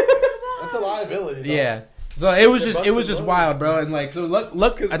 Bro. That's a liability. Dog. Yeah. So it was They just busted wild, bullets. bro. And like so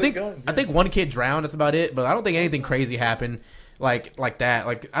look I of the think gun, I think one kid drowned. That's about it. But I don't think anything crazy happened like that.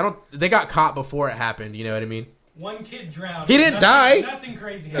 Like they got caught before it happened. You know what I mean? One kid drowned. He didn't die. Nothing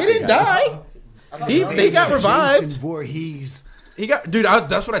crazy. He didn't die. He got revived. Jason Voorhees. He got, dude.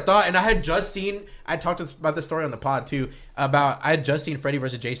 That's what I thought, and I had just seen. I talked about this story on the pod too. I had just seen Freddy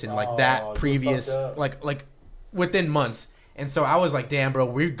vs. Jason like that you previous, fucked up. like within months, and so I was like, damn, bro,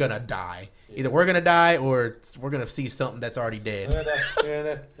 we're gonna die. Either we're gonna die or we're gonna see something that's already dead,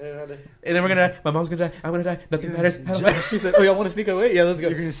 and then we're gonna. My mom's gonna die. I'm gonna die. Nothing matters. She said, "Oh, y'all want to sneak away? Yeah, let's go."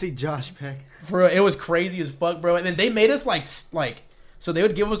 You're gonna see Josh Peck. Bro, it was crazy as fuck, bro. And then they made us like. So they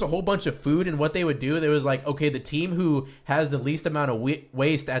would give us a whole bunch of food, and what they would do, they was like, okay, the team who has the least amount of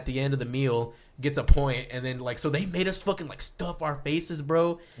waste at the end of the meal gets a point, and then like, so they made us fucking like stuff our faces,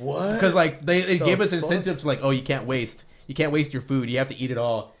 bro. What? Because like they gave us incentive to like, oh, you can't waste your food, you have to eat it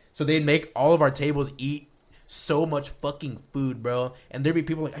all. So they'd make all of our tables eat so much fucking food, bro. And there'd be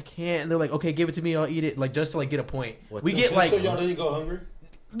people like, I can't, and they're like, okay, give it to me, I'll eat it, like just to like get a point. We get like, So y'all didn't go hungry?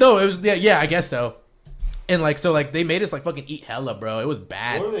 no, it was yeah, I guess so. And like so, like they made us like fucking eat hella, bro. It was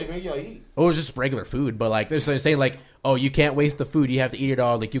bad. What do they make y'all eat? It was just regular food, but like they're saying like, oh, you can't waste the food. You have to eat it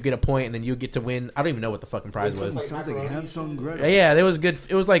all. Like you get a point, and then you get to win. I don't even know what the fucking prize was. Like Sounds like macaroni handsome and shit? Greta. Yeah, it was good.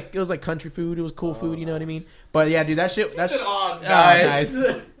 It was like country food. It was cool food. You know what I mean? But yeah, dude, that shit. That's nice.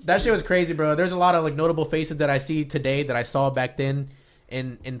 That shit was crazy, bro. There's a lot of like notable faces that I see today that I saw back then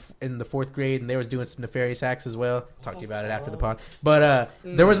in the 4th grade, and they was doing some nefarious acts as well. Talk to you about it after the pod. But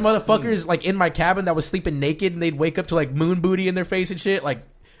there was motherfuckers like in my cabin that was sleeping naked, and they'd wake up to like moon booty in their face and shit. Like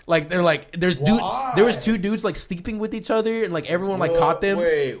Like they're like there was two dudes like sleeping with each other and like everyone like caught them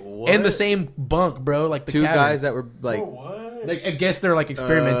in the same bunk, bro. Like the two cabin. guys that were like, What? Like, I guess they're like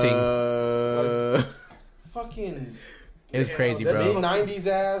experimenting. Fucking. It was crazy, That bro. 90s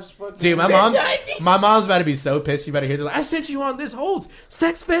ass fucking. Dude, my mom's about to be so pissed. You better hear this. Like, I sent you on this whole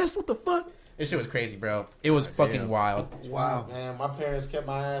sex fest. What the fuck? This shit was crazy, bro. It was fucking wild. Wow, man. My parents kept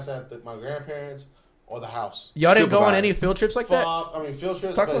my ass at my grandparents or the house. Y'all didn't go on any field trips like that? I mean, field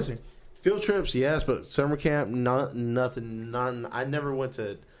trips. Talk closer. Field trips, yes, but summer camp, nothing. None. I never went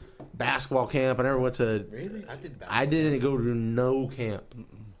to basketball camp. I never went to. really? I didn't go to no camp.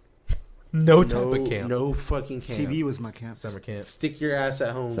 No type of camp. No fucking camp. TV was my camp. Summer camp. Stick your ass at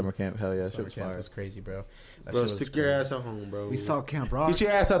home. Summer camp, hell yeah, that shit Summer was camp fire. was crazy, bro. That Bro, shit was stick your crazy. ass at home, bro. We saw Camp Rock. Get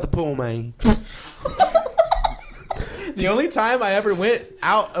your ass out the pool, man. The only time I ever went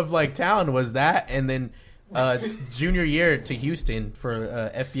out of like town was that, and then junior year to Houston for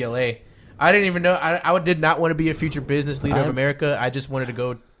FBLA. I didn't even know. I did not want to be a future business leader of America. I just wanted to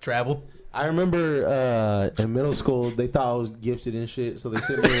go travel. I remember in middle school they thought I was gifted and shit, so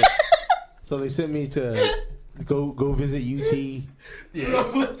they sent me to go visit UT. Yeah.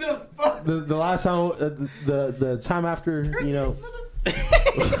 What the fuck? The last time the time after, you know,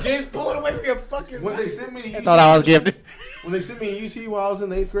 James, pull it away from your fucking. when they sent me to UT, Thought I was gifted. when they sent me to UT when I was in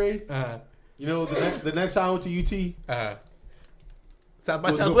the 8th grade, you know, the next time I went to UT, South by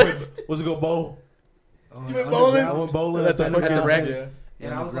was Southwest. to go bowl. You went bowling? I went bowling At the fucking Underground. rec? Yeah.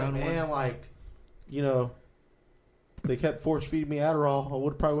 And I was like, man, like, you know, they kept force feeding me Adderall. I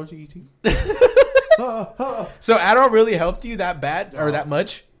would have probably went to UT. So Adderall really helped you that bad or that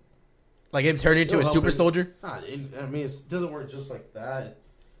much? Like him turning into a It'll super help soldier? I mean, it doesn't work just like that.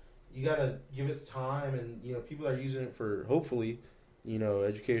 You gotta give it time, and you know, people are using it for hopefully, you know,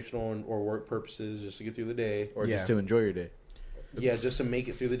 educational or work purposes, just to get through the day, Or Yeah. just to enjoy your day. yeah, just to make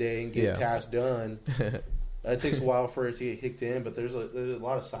it through the day and get tasks done. It takes a while for it to get kicked in, but there's a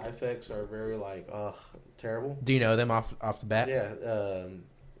lot of side effects that are very like terrible. Do you know them off the bat? Yeah,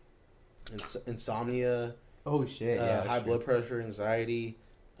 insomnia. Oh shit! High blood pressure, anxiety,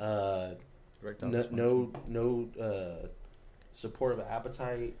 no support of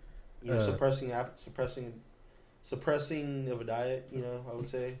appetite, you know, suppressing of a diet. You know, I would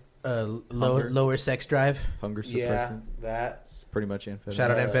say. Lower sex drive. Hunger Yeah, suppressant. that. It's pretty much amphetamine.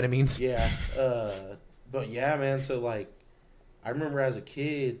 Shout out amphetamines. Yeah, but yeah, man. So like, I remember as a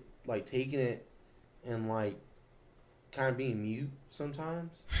kid, like taking it and like kind of being mute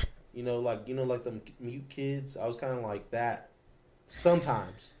sometimes. You know, like the mute kids. I was kind of like that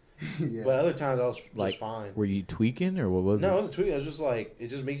sometimes, Yeah. but other times I was Like, just fine. Were you tweaking or what was No, it? it wasn't tweaking. I was just like, it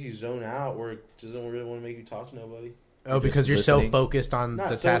just makes you zone out, where it doesn't really want to make you talk to nobody. Oh, because you're so listening. focused on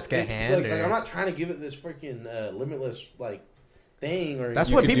the task at hand. Like, or- I'm not trying to give it this freaking limitless like thing. Or That's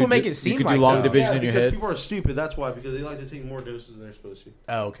You what could people do make di- it seem you could like. do long though. division in your because head. people are stupid. That's why, because they like to take more doses than they're supposed to.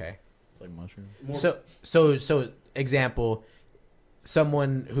 Oh, okay. It's like mushroom. More, So example,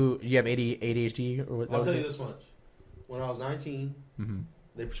 someone who you have ADHD or what? I'll tell you this much: when I was 19, Mm-hmm.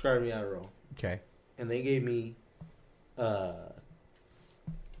 they prescribed me Adderall, Okay. and they gave me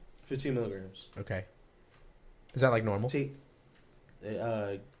 15 milligrams. Okay. Is that like normal? Take,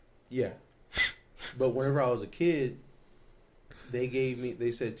 yeah. But whenever I was a kid,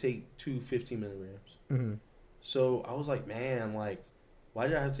 they said take 15 milligrams. Mm-hmm. So I was like, man, like, why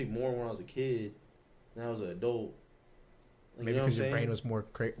did I have to take more when I was a kid than I was an adult? Like, Maybe you know what I'm because your saying? brain was more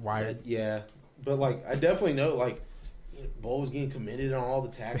wired. Yeah. But, like, I definitely know, like, Bo was getting committed on all the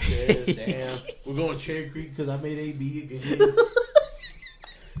tax tests. Damn. We're going to Cherry Creek because I made AB again.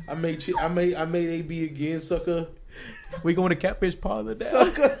 I made AB again, sucker. We going to Catfish Parlor now.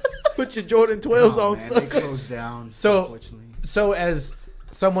 Sucker. Put your Jordan 12s Oh, on, man, they sucker. closed down. So- Unfortunately. So as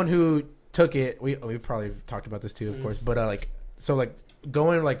someone who took it, we probably talked about this too, of course. But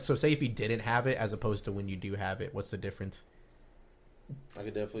going so say if you didn't have it as opposed to when you do have it, what's the difference? I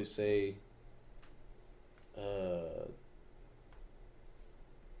could definitely say,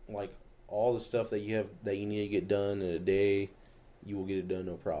 like, all the stuff that you need to get done in a day, you will get it done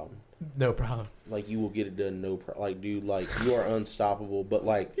no problem. No problem. Like, you will get it done no problem. Like, dude, like, you are unstoppable. But,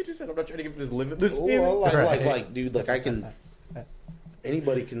 like, You just said I'm not trying to give this limitless well, feeling. like, dude, like, I can,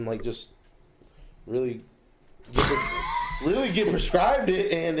 anybody can, like, just really get prescribed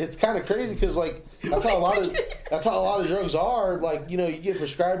it, and it's kind of crazy because, like, that's how a lot of drugs are. Like, you know, you get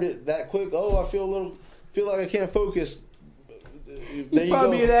prescribed it that quick. Oh, I feel like I can't focus. There you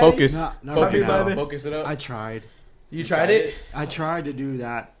go. Focus. Not Focus right now. up. Focus it up. I tried. You tried it? I tried to do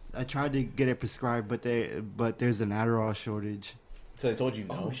that. I tried to get it prescribed, but there's an Adderall shortage. So they told you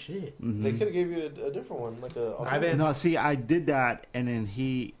no. Oh shit. They could have gave you a different one, like a. No, see, I did that, and then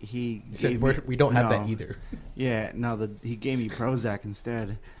he Said, gave me, we don't have that no. either. Yeah, no, he gave me Prozac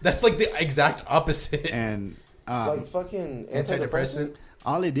instead, That's like the exact opposite. and like fucking antidepressant. Antidepressant.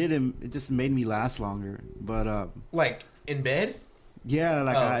 all it did, it just made me last longer. But Like in bed. yeah,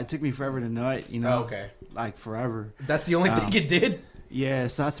 like Oh. it took me forever to nut, you know. Oh, okay. Like forever. That's the only thing it did. Yeah,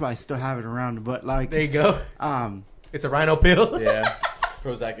 so that's why I still have it around. But like, There you go. um, It's a rhino pill. Yeah.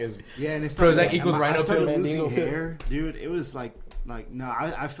 Prozac is. yeah, and it's Prozac equals I rhino started pill. losing Mandingo pill. hair, dude. It was like no,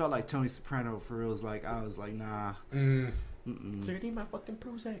 I felt like Tony Soprano for real. It was like I was like nah. So you need my fucking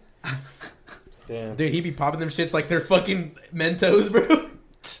Prozac. Damn. Dude, he be popping them shits like they're fucking Mentos, bro.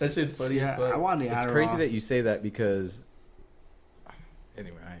 That shit's funny Yeah, as fuck. I wanted the It's Adderall. crazy that you say that because.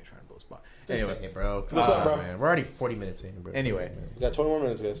 Anyway, I ain't trying to blow a spot. Anyway, Hey, bro. Come What's on, up, bro? man. We're already 40 minutes in, bro. Anyway. We got 20 more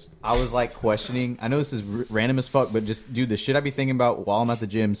minutes, guys. I was like questioning. I know this is random as fuck, but just dude, the shit I be thinking about while I'm at the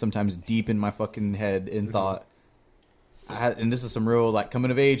gym, sometimes deep in my fucking head in thought. And this is some real like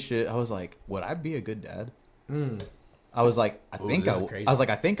coming of age shit. I was like, would I be a good dad? I was like, I think this I. is crazy. I was like,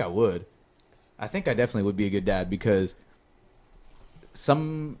 I think I would. I think I definitely would be a good dad because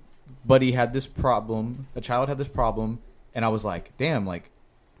somebody had this problem. A child had this problem, and I was like, damn, like,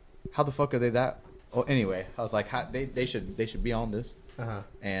 how the fuck are they that? Oh, anyway, I was like, they should be on this. Uh-huh.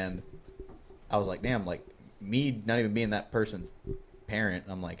 And I was like, damn, like me not even being that person's parent,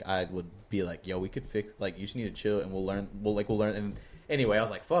 I'm like, I would be like, yo, we could fix, like, you just need to chill and we'll learn. And anyway, I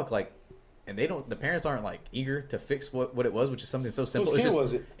was like, fuck, like, and the parents aren't like eager to fix what it was, which is something so simple. Whose It's kid just,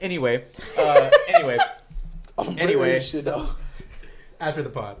 was it? Anyway, I'm Anyway. shit, dog. After the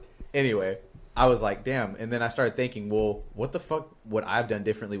pod. anyway, I was like, damn. And then I started thinking, well, what the fuck would I have done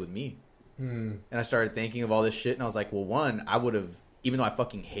differently with me? And I started thinking of all this shit, and I was like, well, one, I would have, even though I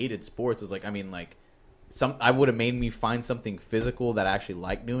fucking hated sports, is like, I mean, like, I would have made me find something physical that I actually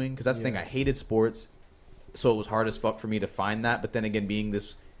liked doing, because that's the thing, I hated sports, so it was hard as fuck for me to find that. But then again, being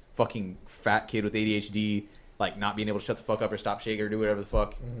this fucking fat kid with ADHD, like not being able to shut the fuck up or stop shaking or do whatever the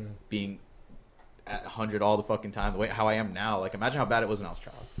fuck, being at 100 all the fucking time, the way how I am now, like imagine how bad it was when I was a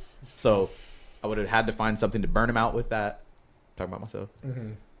child. So I would have had to find something to burn him out with that. Talking about myself.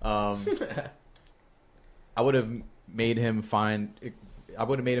 I would have made him find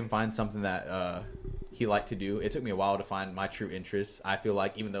something that he liked to do. It took me a while to find my true interests. I feel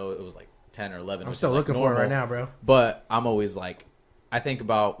like even though it was like 10 or 11, I'm which still is, like, looking for it right normal, now, bro. But I'm always like, I think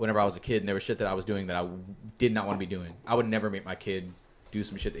about whenever I was a kid and there was shit that I was doing that I did not want to be doing. I would never make my kid do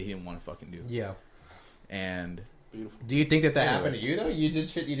some shit that he didn't want to fucking do. Yeah. And Do you think that Anyway. happened to you, though? You did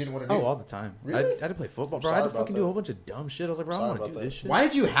shit you didn't want to do? all the time. Really? I had to play football, bro. I Sorry had to about fucking do that. a whole bunch of dumb shit. I was like, bro, I Sorry don't want to about do this that. shit. Why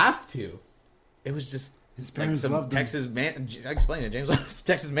did you have to? It was just His like parents some loved him. Texas man. I explained it, James.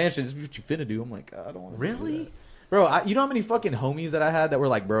 Texas mansion. This is what you finna do. I'm like, I don't want to. Really? Bro, you know how many fucking homies that I had that were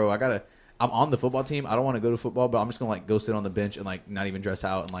like, bro, I'm on the football team. I don't want to go to football, but I'm just gonna like go sit on the bench and like not even dress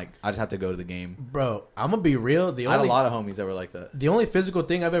out and like I just have to go to the game. Bro, I'm going to be real. I had a lot of homies that were like that. The only physical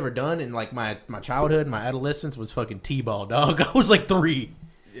thing I've ever done in like my childhood, my adolescence, was fucking t-ball, dog. I was like 3.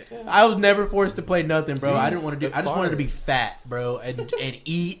 Yeah. I was never forced to play nothing, bro. See? I didn't want to do. That's I just wanted to fire. be fat, bro, and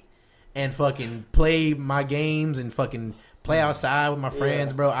eat and fucking play my games and fucking play outside with my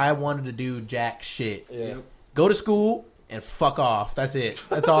friends, bro. I wanted to do jack shit. Yeah. Go to school and fuck off. That's it.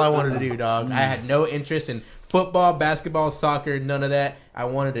 That's all I wanted to do, dog. I had no interest in football, basketball, soccer, none of that. I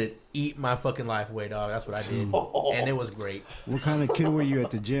wanted to eat my fucking life away, dog. That's what I did, and it was great. What kind of kid were you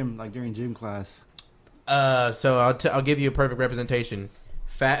at the gym, like during gym class? So I'll give you a perfect representation.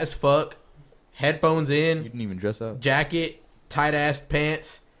 Fat as fuck, headphones You in, didn't even dress up. jacket, tight ass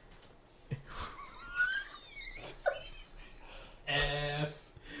pants.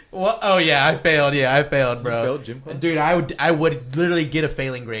 What? Oh yeah, I failed. Yeah, I failed, bro. You failed gym class? Dude, I would literally get a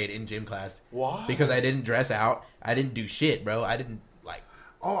failing grade in gym class. Why? Because I didn't dress out. I didn't do shit, bro. I didn't like.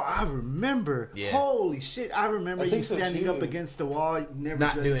 Oh, I remember. Yeah. Holy shit! I remember I you think so, standing too. up against the wall, never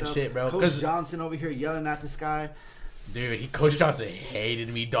Not dressed doing up. shit, bro. Coach 'Cause- Johnson over here yelling at the sky. Dude, Coach Johnson hated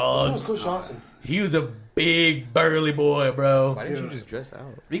me, Who was dog. Coach Johnson? He was a big burly boy, bro. Why didn't you just dress out?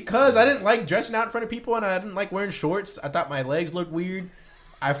 Because I didn't like dressing out in front of people, and I didn't like wearing shorts. I thought my legs looked weird.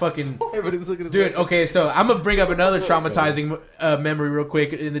 I fucking Everybody was looking at dude. Okay, so I'm gonna bring up another traumatizing memory real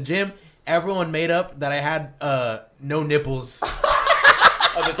quick. In the gym, everyone made up that I had no nipples.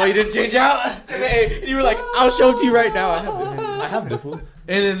 Oh, that's why you didn't change out? Hey, and you were like, I'll show it to you right now. I have nipples.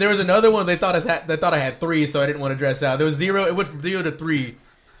 And then there was another one. They thought I had 3, so I didn't want to dress out. There was 0. It went from 0 to 3.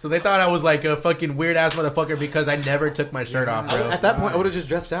 So they thought I was like a fucking weird ass motherfucker because I never took my shirt off, bro. At that point, I would have just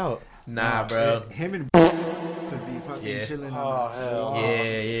dressed out. Nah, bro. Him and could be fucking Yeah. chilling Oh, on the hell. wall.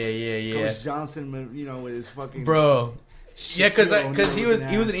 Yeah. Coach Johnson, you know, with his fucking Bro, Yeah, because he was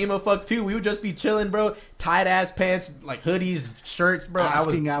an emo fuck too. We would just be chilling, bro. Tight ass pants, like hoodies, shirts, bro.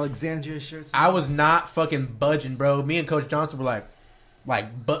 Asking Alexandria shirts. I was not fucking budging, bro. Me and Coach Johnson were like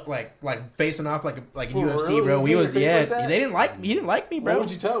facing off like UFC, real? bro. We You was made your face like that? they didn't like me. He didn't like me, bro. What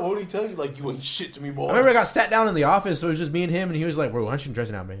would he tell you? Like, you ain't shit to me, boy. I remember I got sat down in the office. So it was just me and him, and he was like, "Bro, why aren't you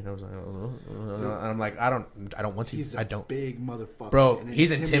dressing out, man?" And I was like, and I'm like, I don't want to. He's I don't, big motherfucker. bro. And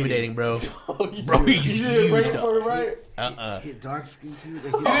He's intimidating, bro. Bro, he's you didn't break huge, it for him, right? He hit dark skin too. Like,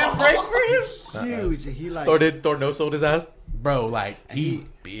 You didn't break for him? huge. And he like Thor no sold his ass. Bro, like he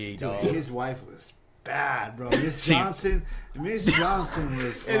big dude, dog. his wife was bad, bro. Miss Johnson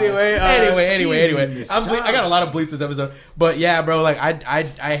was Anyway. I got a lot of bleeps this episode, but yeah, bro. Like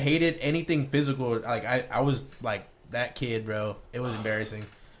I hated anything physical. Like I was like that kid, bro. It was embarrassing.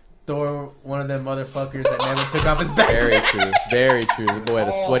 Thor, one of them motherfuckers that never took off his back. Very true. Very true. The boy had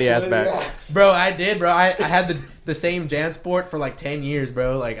a sweaty ass back. Bro, I did, bro. I had the same JanSport for like 10 years,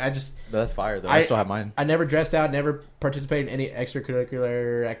 bro. Like I just. But that's fire though. I still have mine. I never dressed out, never participated in any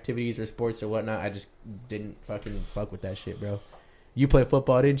extracurricular activities or sports or whatnot. I just didn't fuck with that shit, bro. You play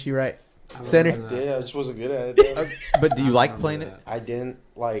football, didn't you, right? Center? Yeah, I just wasn't good at it. But do you like playing it? I didn't.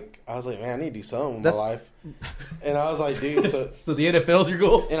 Like, I was like, man, I need to do something with my life. And I was like, dude, so the NFL's your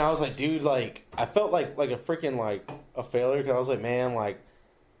goal? And I was like, dude, like, I felt like a freaking, like, a failure. Because I was like, man, like,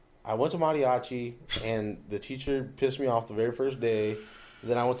 I went to mariachi, and the teacher pissed me off the very first day.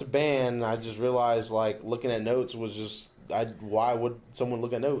 Then I went to band, and I just realized, like, looking at notes was just, why would someone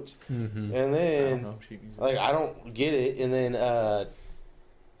look at notes? Mm-hmm. And then, I don't get it. And then, the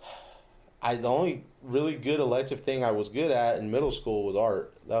only really good elective thing I was good at in middle school was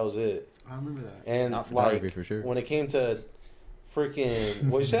art. That was it. I remember that. And, not photography for sure. When it came to freaking,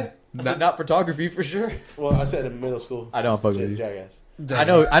 what'd you say? I said not photography for sure. Well, I said in middle school. I don't fuck with you. Jackass. I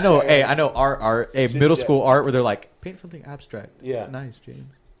know. Hey, I know art. Hey, middle school art where they're like, paint something abstract. Yeah. Nice,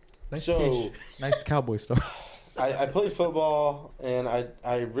 James. Nice so pitch. Nice cowboy star. I played football, and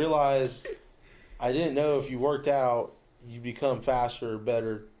I realized I didn't know if you worked out, you become faster or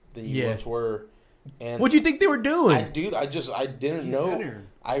better than you once were. And what'd you think they were doing? I didn't know. Center.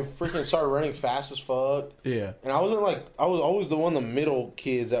 I freaking started running fast as fuck. Yeah. And I was always the one of the middle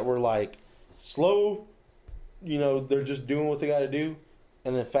kids that were like slow, they're just doing what they got to do,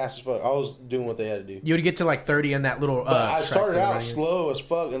 and then fast as fuck. I was doing what they had to do. You would get to like 30 in that little. But I started out slow as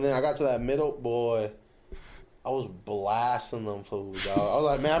fuck, and then I got to that middle, boy. I was blasting them fools, dog. I was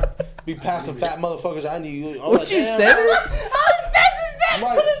like, man, I'd be passing fat motherfuckers I knew. What you said? I'm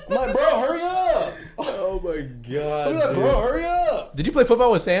like, bro, hurry up. Oh my god. I'm like, bro, hurry up. Did you play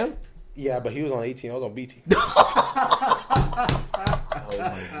football with Sam? Yeah, but he was on 18. I was on BT. Oh my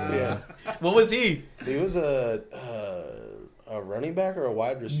god. Yeah. What was he? He was a running back or a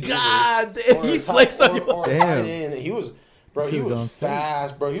wide receiver. God damn, he flexed on you. Or a Damn. tight end. He was, bro, he was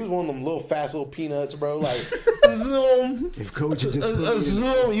fast, bro. He was one of them fast little peanuts, bro. Like, zoom. If coach had just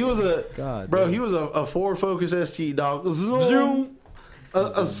Zoom. He was God, he was a forward focus ST dog. Zoom.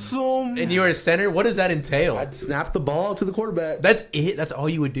 Zoom. And you were a center? What does that entail? I'd snap the ball to the quarterback. That's it? That's all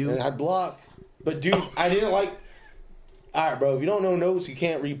you would do? And I'd block. But, dude, I didn't like... All right, bro, if you don't know notes, you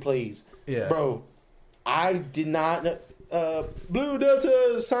can't read plays. Yeah. Bro, I did not... blue,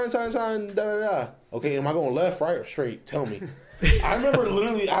 delta, sign, da-da-da. Okay, am I going left, right, or straight? Tell me. I remember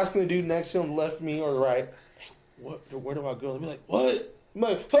literally asking the dude next to him, left me or right, where do I go? They'd be like, what? I'm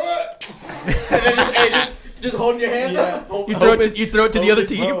like, what? And then just holding your hands up. You throw it to the other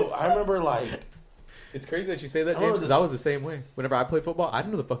team? Bro, I remember, like... It's crazy that you say that, James, because I was the same way. Whenever I played football, I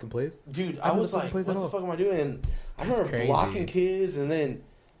didn't know the fucking plays. Dude, I was like, what the fuck am I doing? And I remember crazy. blocking kids, and then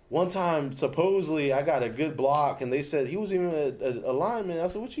one time, supposedly, I got a good block, and they said he was even a lineman. I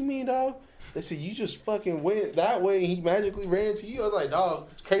said, what you mean, dog? They said, you just fucking went that way, and he magically ran to you. I was like, dog,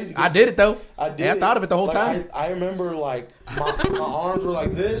 it's crazy. I did it, though. I did I thought of it the whole time. I remember, like, my arms were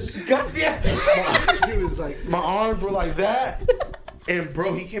like this. God damn. he was like, My arms were like that. And,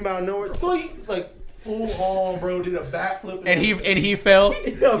 bro, he came out of nowhere. Like, full on, bro, did a backflip. And he fell?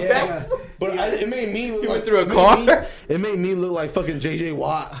 Yeah. But it made me look like... through a car? It made me look like fucking J.J.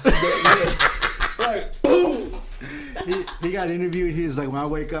 Watt. Like, boom. he got interviewed. He was like, when I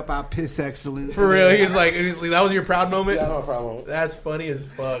wake up, I piss excellence. For real? He's like, that was your proud moment? Yeah, no problem. That's funny as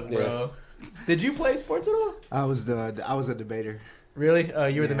fuck, bro. Did you play sports at all? I was a debater. Really?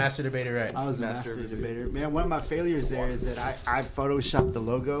 You were the master debater, right? I was a master debater. Man, one of my failures there is that I photoshopped the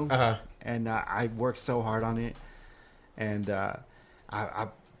logo, and I worked so hard on it, and I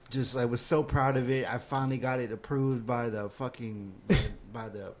was so proud of it. I finally got it approved by the by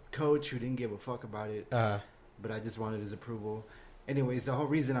the coach who didn't give a fuck about it, but I just wanted his approval. anyways, the whole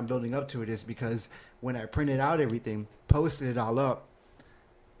reason I'm building up to it is because when I printed out everything, posted it all up,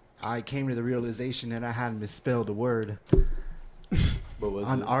 I came to the realization that I hadn't misspelled a word. What was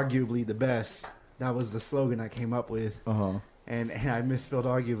it? Unarguably the best. That was the slogan I came up with. Uh-huh. And I misspelled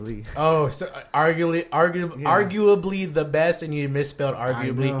arguably. Oh, so arguably the best, and you misspelled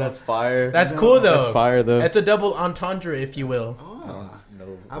arguably. know. That's fire. That's cool though. That's fire though. It's a double entendre, if you will. Oh,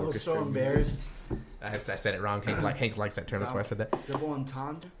 No I was so orchestra music. embarrassed. I said it wrong. Hank likes that term. That's why I said that. Double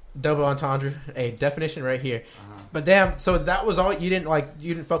entendre? Double entendre. A definition right here. But damn, so that was all. You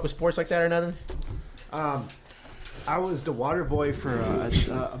didn't fuck with sports like that or nothing. I was the water boy for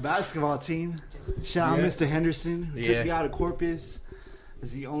a basketball team. Shout out Mr. Henderson, who took me out of Corpus.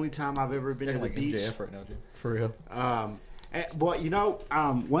 It's the only time I've ever been to the Like beach. MJF right now, Jim. For real.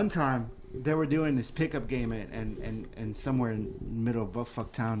 One time they were doing this pickup game and somewhere in the middle of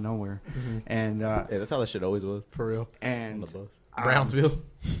buttfuck town, nowhere. And Yeah, that's how that shit always was. For real. and On the bus. Brownsville.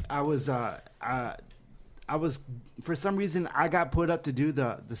 I was for some reason I got put up to do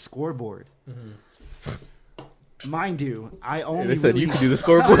the scoreboard. Mind you, I only They said really, you could do the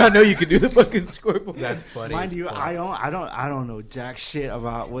scoreboard. I know you could do the fucking scoreboard. That's funny. mind as you, fuck. I don't know jack shit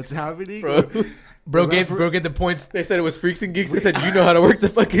about what's happening. Bro. Bro the gave referee- the points. They said it was Freaks and Geeks. They said you know how to work the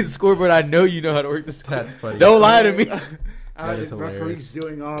fucking scoreboard. I know you know how to work the scoreboard. That's funny. Don't lie to me. That is The hilarious. referee's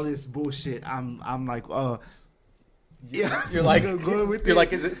doing all this bullshit. I'm like, yeah. You're like, Going with you're it.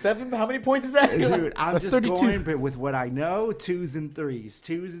 like, is it 7? How many points is that? You're like, Dude, I'm That's just 32. going, but with what I know, 2s and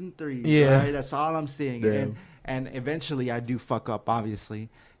 3s. Yeah. Right? That's all I'm seeing. Damn. And eventually, I do fuck up, obviously,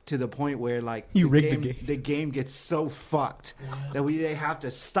 to the point where like You rigged the game. The game gets so fucked that they have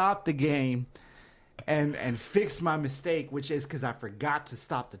to stop the game and fix my mistake, which is because I forgot to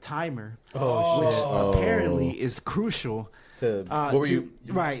stop the timer, which apparently is crucial. what were you?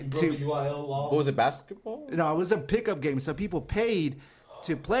 Right. Broke the UIL law. What was it? Basketball? No, it was a pickup game, so people paid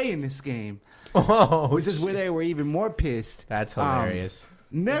to play in this game, Oh, which is where they were even more pissed. that's hilarious.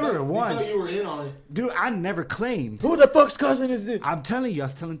 Never They once. thought you were in on it. Dude, I never claimed. Who the fuck's cousin is this? I'm telling you, I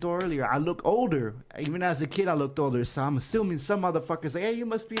was telling Thor earlier, I look older. Even as a kid, I looked older, so I'm assuming some motherfuckers say, hey, you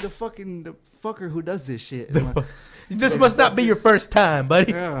must be the fucker who does this shit. I'm like, This must not be your first time,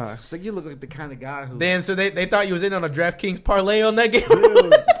 buddy. yeah, so you look like the kind of guy who... Damn, so they thought you was in on a DraftKings parlay on that game?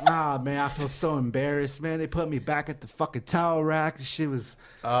 Dude, man, I feel so embarrassed, man. They put me back at the fucking towel rack. The shit was...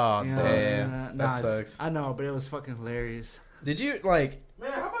 Oh, you know, damn. That it's- sucks. I know, but it was fucking hilarious. Did you, like...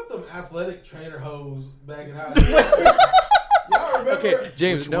 Man, how about them athletic trainer hoes back in high school? Y'all remember? Okay,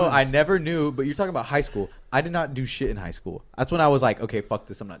 James, Which no, ones? I never knew, but you're talking about high school. I did not do shit in high school. That's when I was like, okay, fuck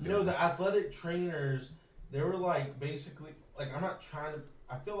this, I'm not You doing know, this. the athletic trainers, they were like basically, like, I'm not trying to,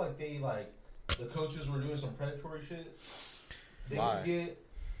 I feel like the coaches were doing some predatory shit. They Why? would get,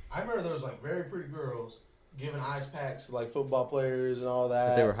 I remember there was like very pretty girls giving ice packs to like football players and all that.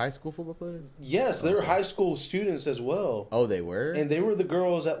 But they were high school football players? Yes, they were high school students as well. Oh, they were? And they were the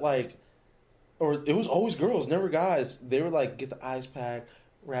girls that like, or it was always girls, never guys. They were like, get the ice pack,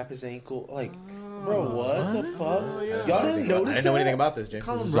 wrap his ankle. Like, bro, what the fuck? yeah. Y'all didn't notice I didn't know that? anything about this, James.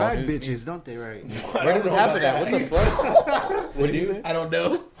 Call This them is all rag news to me. bitches, don't they, right? Where did this happen at? What the fuck? What did you say? I don't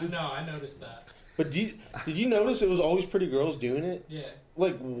know. No, I noticed that. But did you notice it was always pretty girls doing it? Yeah.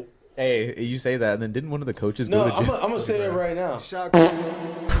 Like, Hey, you say that, and then didn't one of the coaches no, go to I'm jail? gonna say it right now. Shout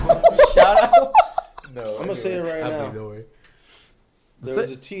Shout out. No, I'm gonna say it right now. Don't worry. There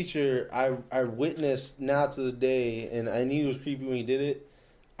was a teacher I witnessed now to this day, and I knew he was creepy when he did it.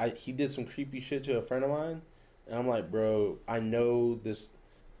 He did some creepy shit to a friend of mine, and I'm like, bro, I know this.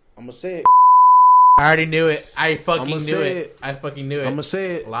 I'm gonna say it. I already knew it. I fucking I'ma knew say it. it. I fucking knew it. I'm gonna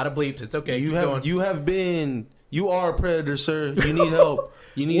say it. A lot of bleeps. It's okay. You Keep have going. you have been. You are a predator, sir. You need help.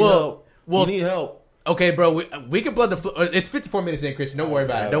 You need Well- help. well- you need help. Okay, bro. We can blood the. It's 54 minutes in, Christian. Don't worry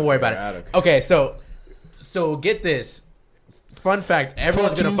about it. I Don't don't worry care. about I it. don't Okay, so get this. Fun fact.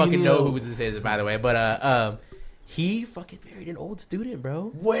 Everyone's Fuck gonna you, fucking you know know. who this is, by the way. But he fucking married an old student,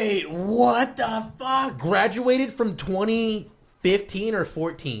 bro. Wait, what the fuck? Graduated from 2015 or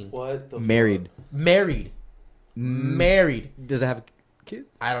 14. What the Married. Married. Married. Does it have kids?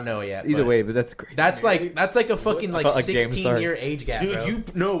 I don't know yet. Either but way, but that's great. That's like a fucking like felt like James 16-year age gap, Dude, bro. you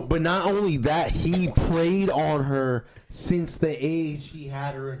no, but not only that, he preyed on her since the age he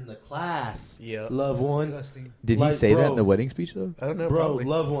had her in the class. Yeah. Loved one. Disgusting. Did he like, say that bro. in the wedding speech though? I don't know, Bro, probably.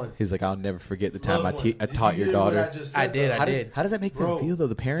 loved one. He's like, I'll never forget the time I Loved one. taught Did your you hear what daughter. just I said, did. though? How did. does that make Bro, them feel though?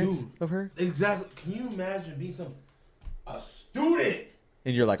 The parents dude. of her, Exactly. Can you imagine being a student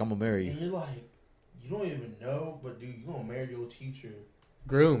and you're like, I'm gonna marry and you. you're like, you don't even know, but dude, you gonna marry your teacher?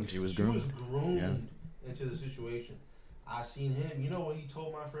 Groomed. She was She groomed. was groomed Yeah. into the situation. I seen him. You know what he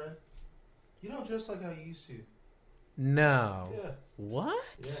told my friend? You don't dress like how you used to. No. Yeah. What?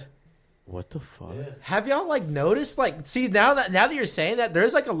 Yeah. What the fuck? Yeah. Have y'all like noticed? Like, see now that you're saying that,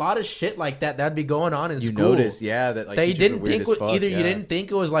 there's like a lot of shit like that'd be going on in You school. notice, yeah, that like They teachers are didn't weird think as fuck, either. You yeah. didn't think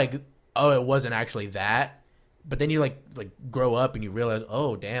it was like, oh, it wasn't actually that. But then you like grow up and you realize,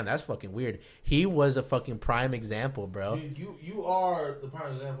 oh damn, that's fucking weird. He was a fucking prime example, bro. Dude, you are the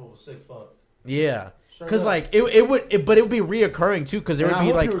prime example of a sick fuck. Yeah, Straight because up. like it would be reoccurring too. Because there And would I be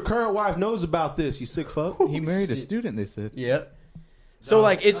hope like, your current wife knows about this. You sick fuck. He married a student. They said. yeah. So No,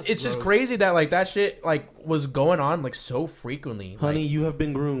 like it's that's just gross. crazy that like that shit like was going on like so frequently. Honey, Like, you have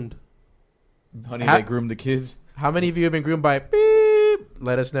been groomed. Honey, Ha- they groomed the kids. how many of you have been groomed by beep?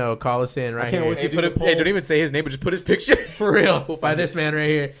 Let us know. Call us in right can't here. wait to Hey, do the poll. hey, don't even say his name, but just put his picture. For real, We'll by find this it. man right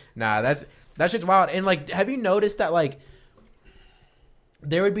here. Nah, that shit's wild. And like, have you noticed that like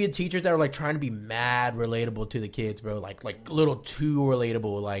there would be teachers that were like trying to be mad relatable to the kids, bro? Like a little too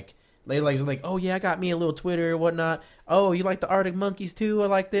relatable. Like they like, oh yeah, I got me a little Twitter or whatnot. Oh, you like the Arctic Monkeys too? I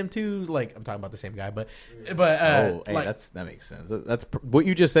like them too. Like I'm talking about the same guy, but Oh, hey, like, that makes sense. That's what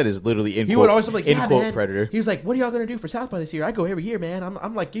you just said is literally in he quote, would always be like, in yeah, quote man. Predator. He was like, what are y'all gonna do for South by this year? I go every year, man.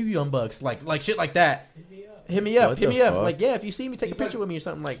 I'm like, give you $1. Like shit like that. Hit me up. What Hit the me up. fuck? Like, yeah, if you see me, take He's a picture like- with me or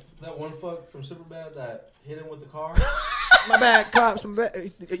something. Like, That one fuck from Superbad that hit him with the car. My bad, cops.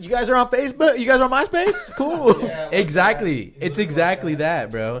 You guys are on Facebook. You guys are on MySpace. Cool. Yeah, like exactly. that. He's It's literally exactly like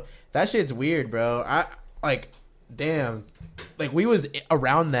that, bro. That shit's weird, bro. I like, damn. Like we was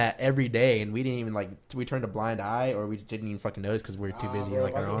around that every day, and we didn't even like. We turned a blind eye, or we just didn't even fucking notice because we were too busy bro,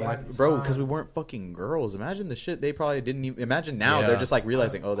 like if I our go own back life. in Bro, time- because we weren't fucking girls. Imagine the shit they probably didn't even imagine. Now Yeah. they're just like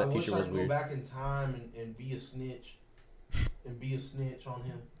realizing, oh, I that wish teacher I was could weird. Go back in time and be a snitch, and be a snitch on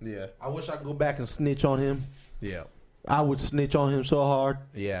him. Yeah, I wish I could go Go back and snitch on him. yeah, I would snitch on him so hard.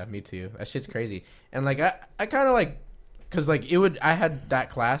 yeah. Me too. That shit's crazy. And like, I kind of like, cause like it would. I had that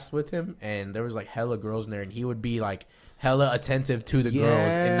class with him, and there was like hella girls in there, and he would be like hella attentive to the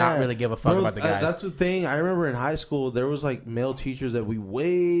girls and not really give a fuck Bro, about the guys. That's the thing. I remember in high school there was like male teachers that we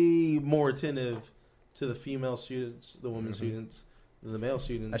way more attentive to the female students, the women students, than the male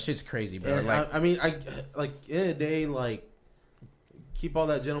students. That shit's crazy, bro. And Like, I mean, I like in a day, like keep all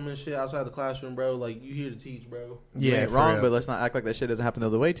that gentleman shit outside the classroom, bro. Like you here to teach, bro. You yeah, ain't for wrong, real. but let's not act like that shit doesn't happen the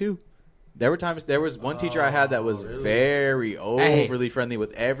other way too. There were times. There was one teacher I had that was really? very Hey. overly friendly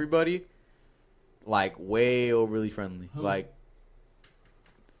with everybody, like way overly friendly. Like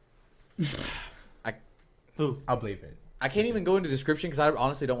I'll believe it. I can't even go into description because I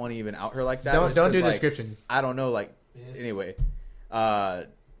honestly don't want to even out her like that. Don't just 'cause, do like, description. I don't know. Like Yes. anyway, Sorry.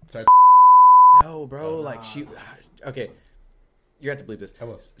 no, bro. Like she. Okay, you have to believe this. I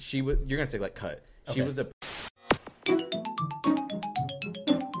will. She was. You're gonna take like cut. She Okay. was a.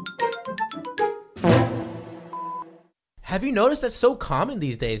 Have you noticed that's so common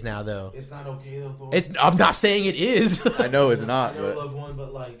these days now, though? It's not okay though. Thor. It's. I'm not saying it is. I know it's I not, never but loved one,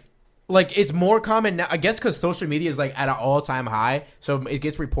 but like Like it's more common now. I guess because social media is like at an all-time high, so it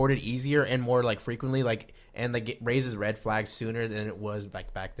gets reported easier and more like frequently. Like and like it raises red flags sooner than it was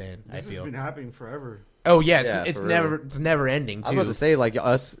like back then. This I has feel. been happening forever. Oh yeah, Yeah, it's for never ending. Too. I was about to say like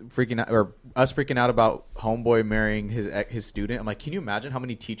us freaking out about homeboy marrying his student. I'm like, can you imagine how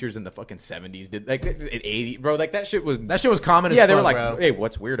many teachers in the fucking 70s did like in 80, bro? Like that shit was. that shit was common. Yeah, as they were fuck, like, bro. hey,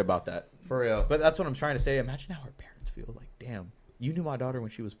 what's weird about that? For real. But that's what I'm trying to say. Imagine how our parents feel. Like, damn, you knew my daughter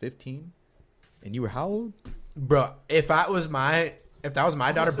when she was 15, and you were how old? Bro, if that was my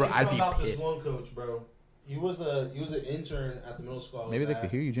daughter, bro, say I'd something be about this pissed. one coach, bro. He was an intern at the middle school. I was Maybe they at. could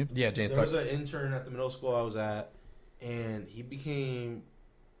hear you, Jim. Yeah, James. There was an intern at the middle school I was at, and he became.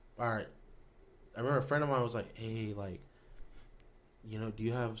 All right, I remember a friend of mine was like, "Hey, like, you know, do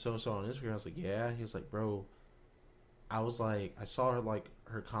you have so and so on Instagram?" I was like, "Yeah." He was like, "Bro," I was like, I saw her like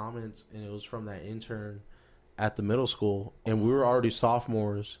her comments, and it was from that intern at the middle school, and we were already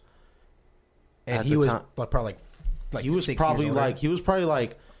sophomores. and at he the was time- probably like he was 6 probably years older. like he was probably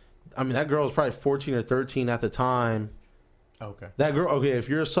like, I mean, that girl was probably 14 or 13 at the time. Okay. That girl, okay, if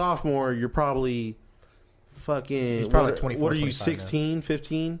you're a sophomore, you're probably fucking. He's probably what, 24, What are you, 25 now. 16,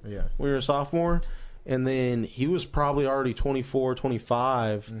 15? Yeah. When you're a sophomore? And then he was probably already 24,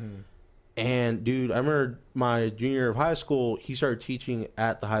 25. Mm-hmm. And, dude, I remember my junior year of high school, he started teaching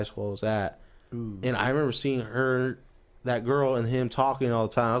at the high school I was at. Ooh. And I remember seeing her, that girl, and him talking all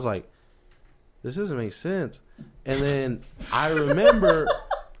the time. I was like, this doesn't make sense. And then I remember,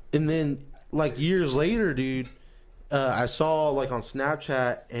 and then like years later, dude, I saw like on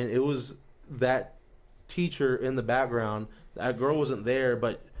Snapchat, and it was that teacher in the background. That girl wasn't there,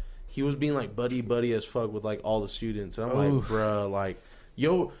 but he was being like buddy as fuck with like all the students. And I'm like, bruh, like,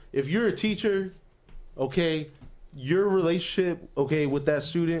 yo, if you're a teacher, okay, your relationship, okay, with that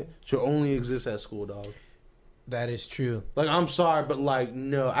student should only exist at school, dog. That is true. Like, I'm sorry, but like,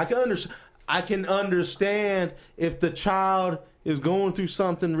 no, I can understand if the child is going through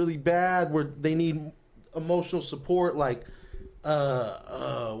something really bad where they need emotional support, like,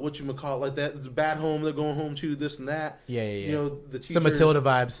 what you call it, like that, the bad home they're going home to, this and that. Yeah. You know, the teacher, Some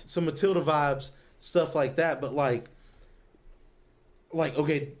Matilda vibes, stuff like that. But like,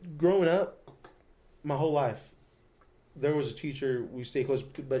 okay, growing up, my whole life, there was a teacher we stayed close,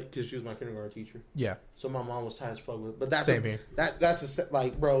 but because she was my kindergarten teacher. Yeah. So my mom was tight as fuck with. But that's Same here. That's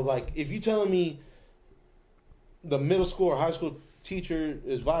like, bro, like if you telling me the middle school or high school teacher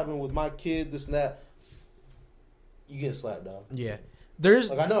is vibing with my kid, this and that, you getting slapped, dog. Yeah. There's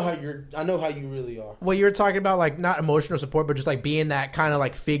like I know how you really are. Well, you're talking about like not emotional support, but just like being that kind of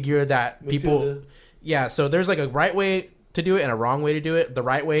like figure that people. Matilda. Yeah. So there's like a right way to do it and a wrong way to do it. The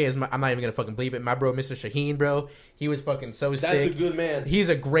right way is I'm not even gonna fucking bleep it. My bro, Mr. Shaheen, bro, he was fucking so sick. That's a good man. He's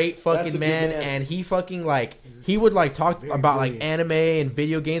a great fucking man, and he fucking like he would like talk about like anime and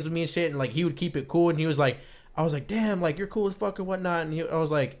video games with me and shit, and like he would keep it cool. And he was like, I was like, damn, like you're cool as fuck and whatnot. And I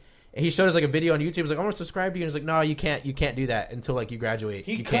was like, he showed us like a video on YouTube. He was like, I want to subscribe to you. And he's like, no, you can't do that until like you graduate.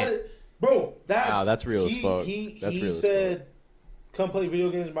 He you cut can't. it, bro. That's real as fuck. He said, come play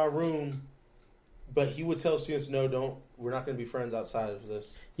video games in my room, but he would tell students, no, don't. We're not going to be friends outside of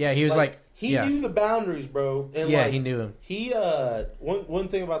this. Yeah, he was like he knew the boundaries, bro. And yeah, like, he knew him. He one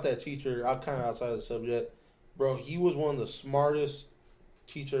thing about that teacher, I'm kind of outside of the subject, bro. He was one of the smartest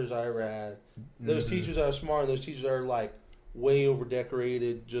teachers I ever had. Those teachers that are smart, and those teachers that are like way over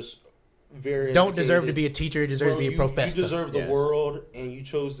decorated, just very don't educated. deserve to be a teacher. Deserve to be a professor. You deserve the world, and you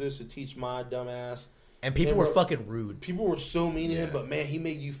chose this to teach my dumb ass. And people were fucking rude. People were so mean to him, but man, he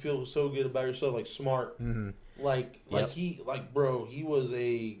made you feel so good about yourself, like smart. Mm-hmm. He was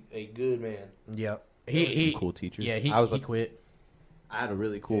a good man. Yep. He cool teacher. Yeah, he quit. I had a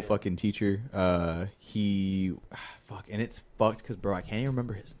really cool fucking teacher. And it's fucked because bro, I can't even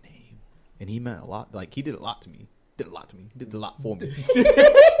remember his name, and he meant a lot. Like he did a lot to me. Did a lot for me.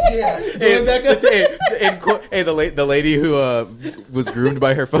 Yeah. The lady who was groomed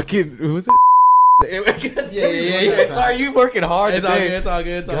by her fucking who was it? Yeah. Sorry, you working hard. It's all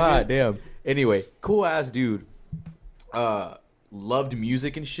good. God damn. Anyway, cool ass dude. Loved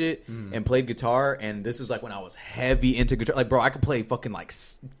music and shit and played guitar. And this was like when I was heavy into guitar. Like, bro, I could play fucking like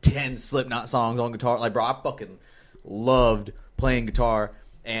 10 Slipknot songs on guitar. Like, bro, I fucking loved playing guitar.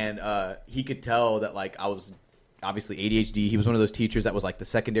 And he could tell that like I was obviously ADHD. He was one of those teachers that was like the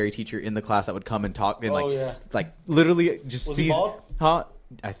secondary teacher in the class that would come and talk and like literally just was sees. He bald? Huh?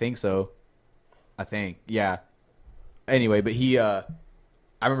 I think so. Yeah. Anyway, but I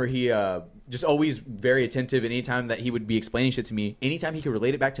remember he just always very attentive, and anytime that he would be explaining shit to me, anytime he could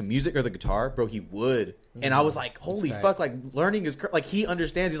relate it back to music or the guitar, bro, he would. And I was like, holy fuck, like learning is like he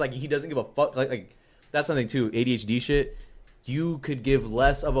understands. He's like he doesn't give a fuck. Like that's something too. ADHD shit. You could give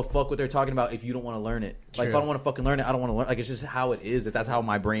less of a fuck what they're talking about if you don't want to learn it. Like if I don't want to fucking learn it, I don't want to learn. Like it's just how it is. That's how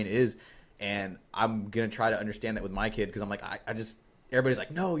my brain is, and I'm gonna try to understand that with my kid because I'm like I just. Everybody's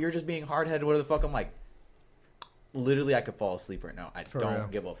like, no, you're just being hard-headed, whatever the fuck. I'm like, literally, I could fall asleep right now. I don't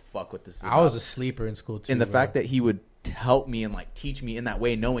give a fuck what this is. I was a sleeper in school, too. And the fact that he would help me and, like, teach me in that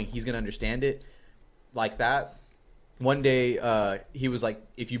way, knowing he's going to understand it like that. One day, he was like,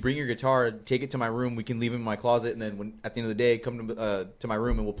 if you bring your guitar, take it to my room. We can leave it in my closet. And then at the end of the day, come to my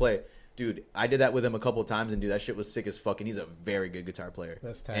room and we'll play. Dude, I did that with him a couple of times. And, dude, that shit was sick as fuck. And he's a very good guitar player.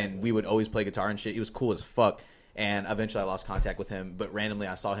 That's tight. And we would always play guitar and shit. He was cool as fuck. And eventually I lost contact with him. But randomly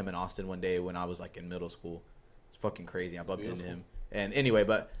I saw him in Austin one day when I was like in middle school. It's fucking crazy. I bumped into him. And anyway,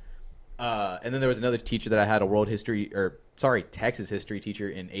 and then there was another teacher that I had, Texas history teacher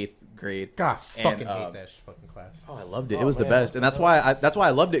in 8th grade. God, fucking hate that fucking class. Oh, I loved it. It was the best. And that's why I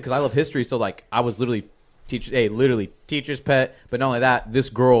loved it, because I love history. So like I was literally teacher's pet. But not only that, this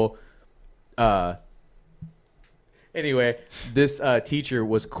girl anyway, this teacher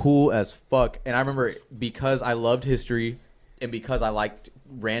was cool as fuck. And I remember because I loved history and because I liked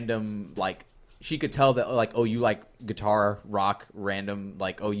random, like, she could tell that, like, oh, you like guitar, rock, random,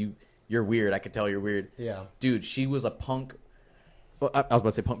 like, oh, you're weird. I could tell you're weird. Yeah. Dude, she was a punk. Well, I was about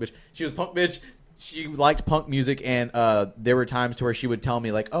to say punk bitch. She was punk bitch. She liked punk music, and there were times to where she would tell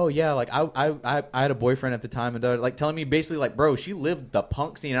me, like, oh, yeah, like, I had a boyfriend at the time, and like, telling me basically, like, bro, she lived the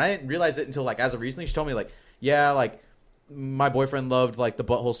punk scene. And I didn't realize it until, like, as of recently, she told me, like, yeah, like, my boyfriend loved like the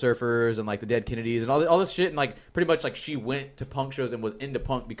Butthole Surfers and like the Dead Kennedys and all this shit, and like pretty much like she went to punk shows and was into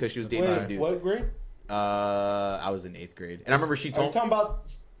punk because she was dating some dude. What grade? I was in 8th grade, and I remember she told. Are you talking about?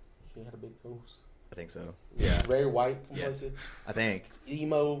 She had a big nose. I think so. Yeah. Very white complected. Yes, I think.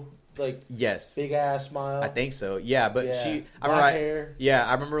 Emo. like Yes. big ass smile. I think so. Yeah, but Yeah. she. I Black remember. hair. Yeah,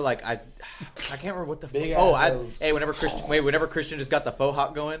 I remember. Like I can't remember what the. Big Oh, ass nose. hey, whenever Christian just got the faux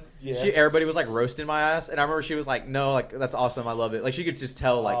hawk going, Yeah. everybody was like roasting my ass, and I remember she was like, "No, like that's awesome, I love it." Like she could just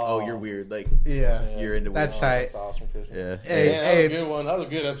tell, like, "Oh, you're weird." Like Yeah. you're into That's weird. tight. That's awesome, Christian. Yeah. Hey, Man, that hey, was a good one. That was a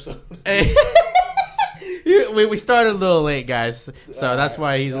good episode. hey. we started a little late, guys, so that's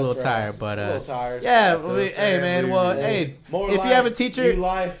why he's a That's little right. tired. But A little tired. yeah, After hey man, family well, reunion. hey, More if life, you have a teacher, new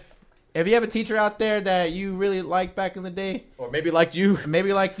life. if you have a teacher out there that you really liked back in the day, Or maybe like you.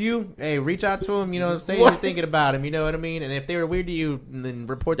 maybe like you, hey, reach out to him. You know what I'm saying? You're thinking about him. You know what I mean? And if they were weird to you, then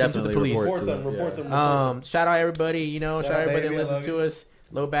report them to the Definitely police. report. Report them. Shout out everybody. You know, shout out everybody baby, that I listens love to us.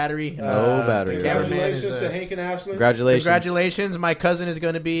 Low battery. Low battery. the cameraman Congratulations is, to Hank and Ashley. Congratulations. Congratulations. My cousin is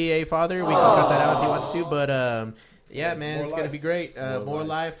going to be a father. We can cut that out if he wants to. But yeah, man, More it's going to life. be great. More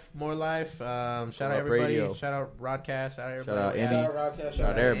more life. Shout out up everybody. radio. Shout out Broadcast. Shout out everybody. Shout out Andy. Shout out Rodcast. Shout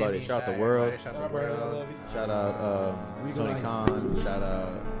out everybody. Andy, Shout out the world. everybody, shout Shout out out the Brandon. I world. love you. Shout out Tony Khan. Shout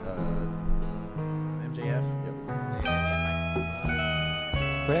out. MJF.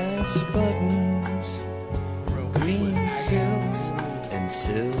 Brass buttons, green silks, and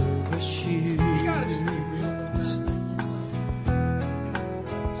silver shoes.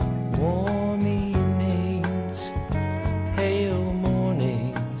 Warm evenings, pale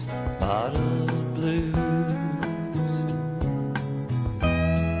mornings, bottle blues,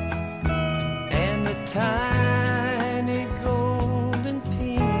 and the tiny golden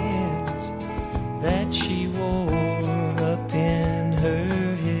pins that she wore up in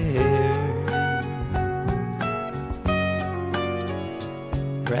her hair.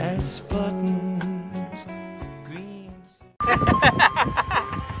 Brass buttons, green.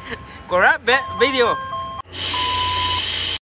 Grab video.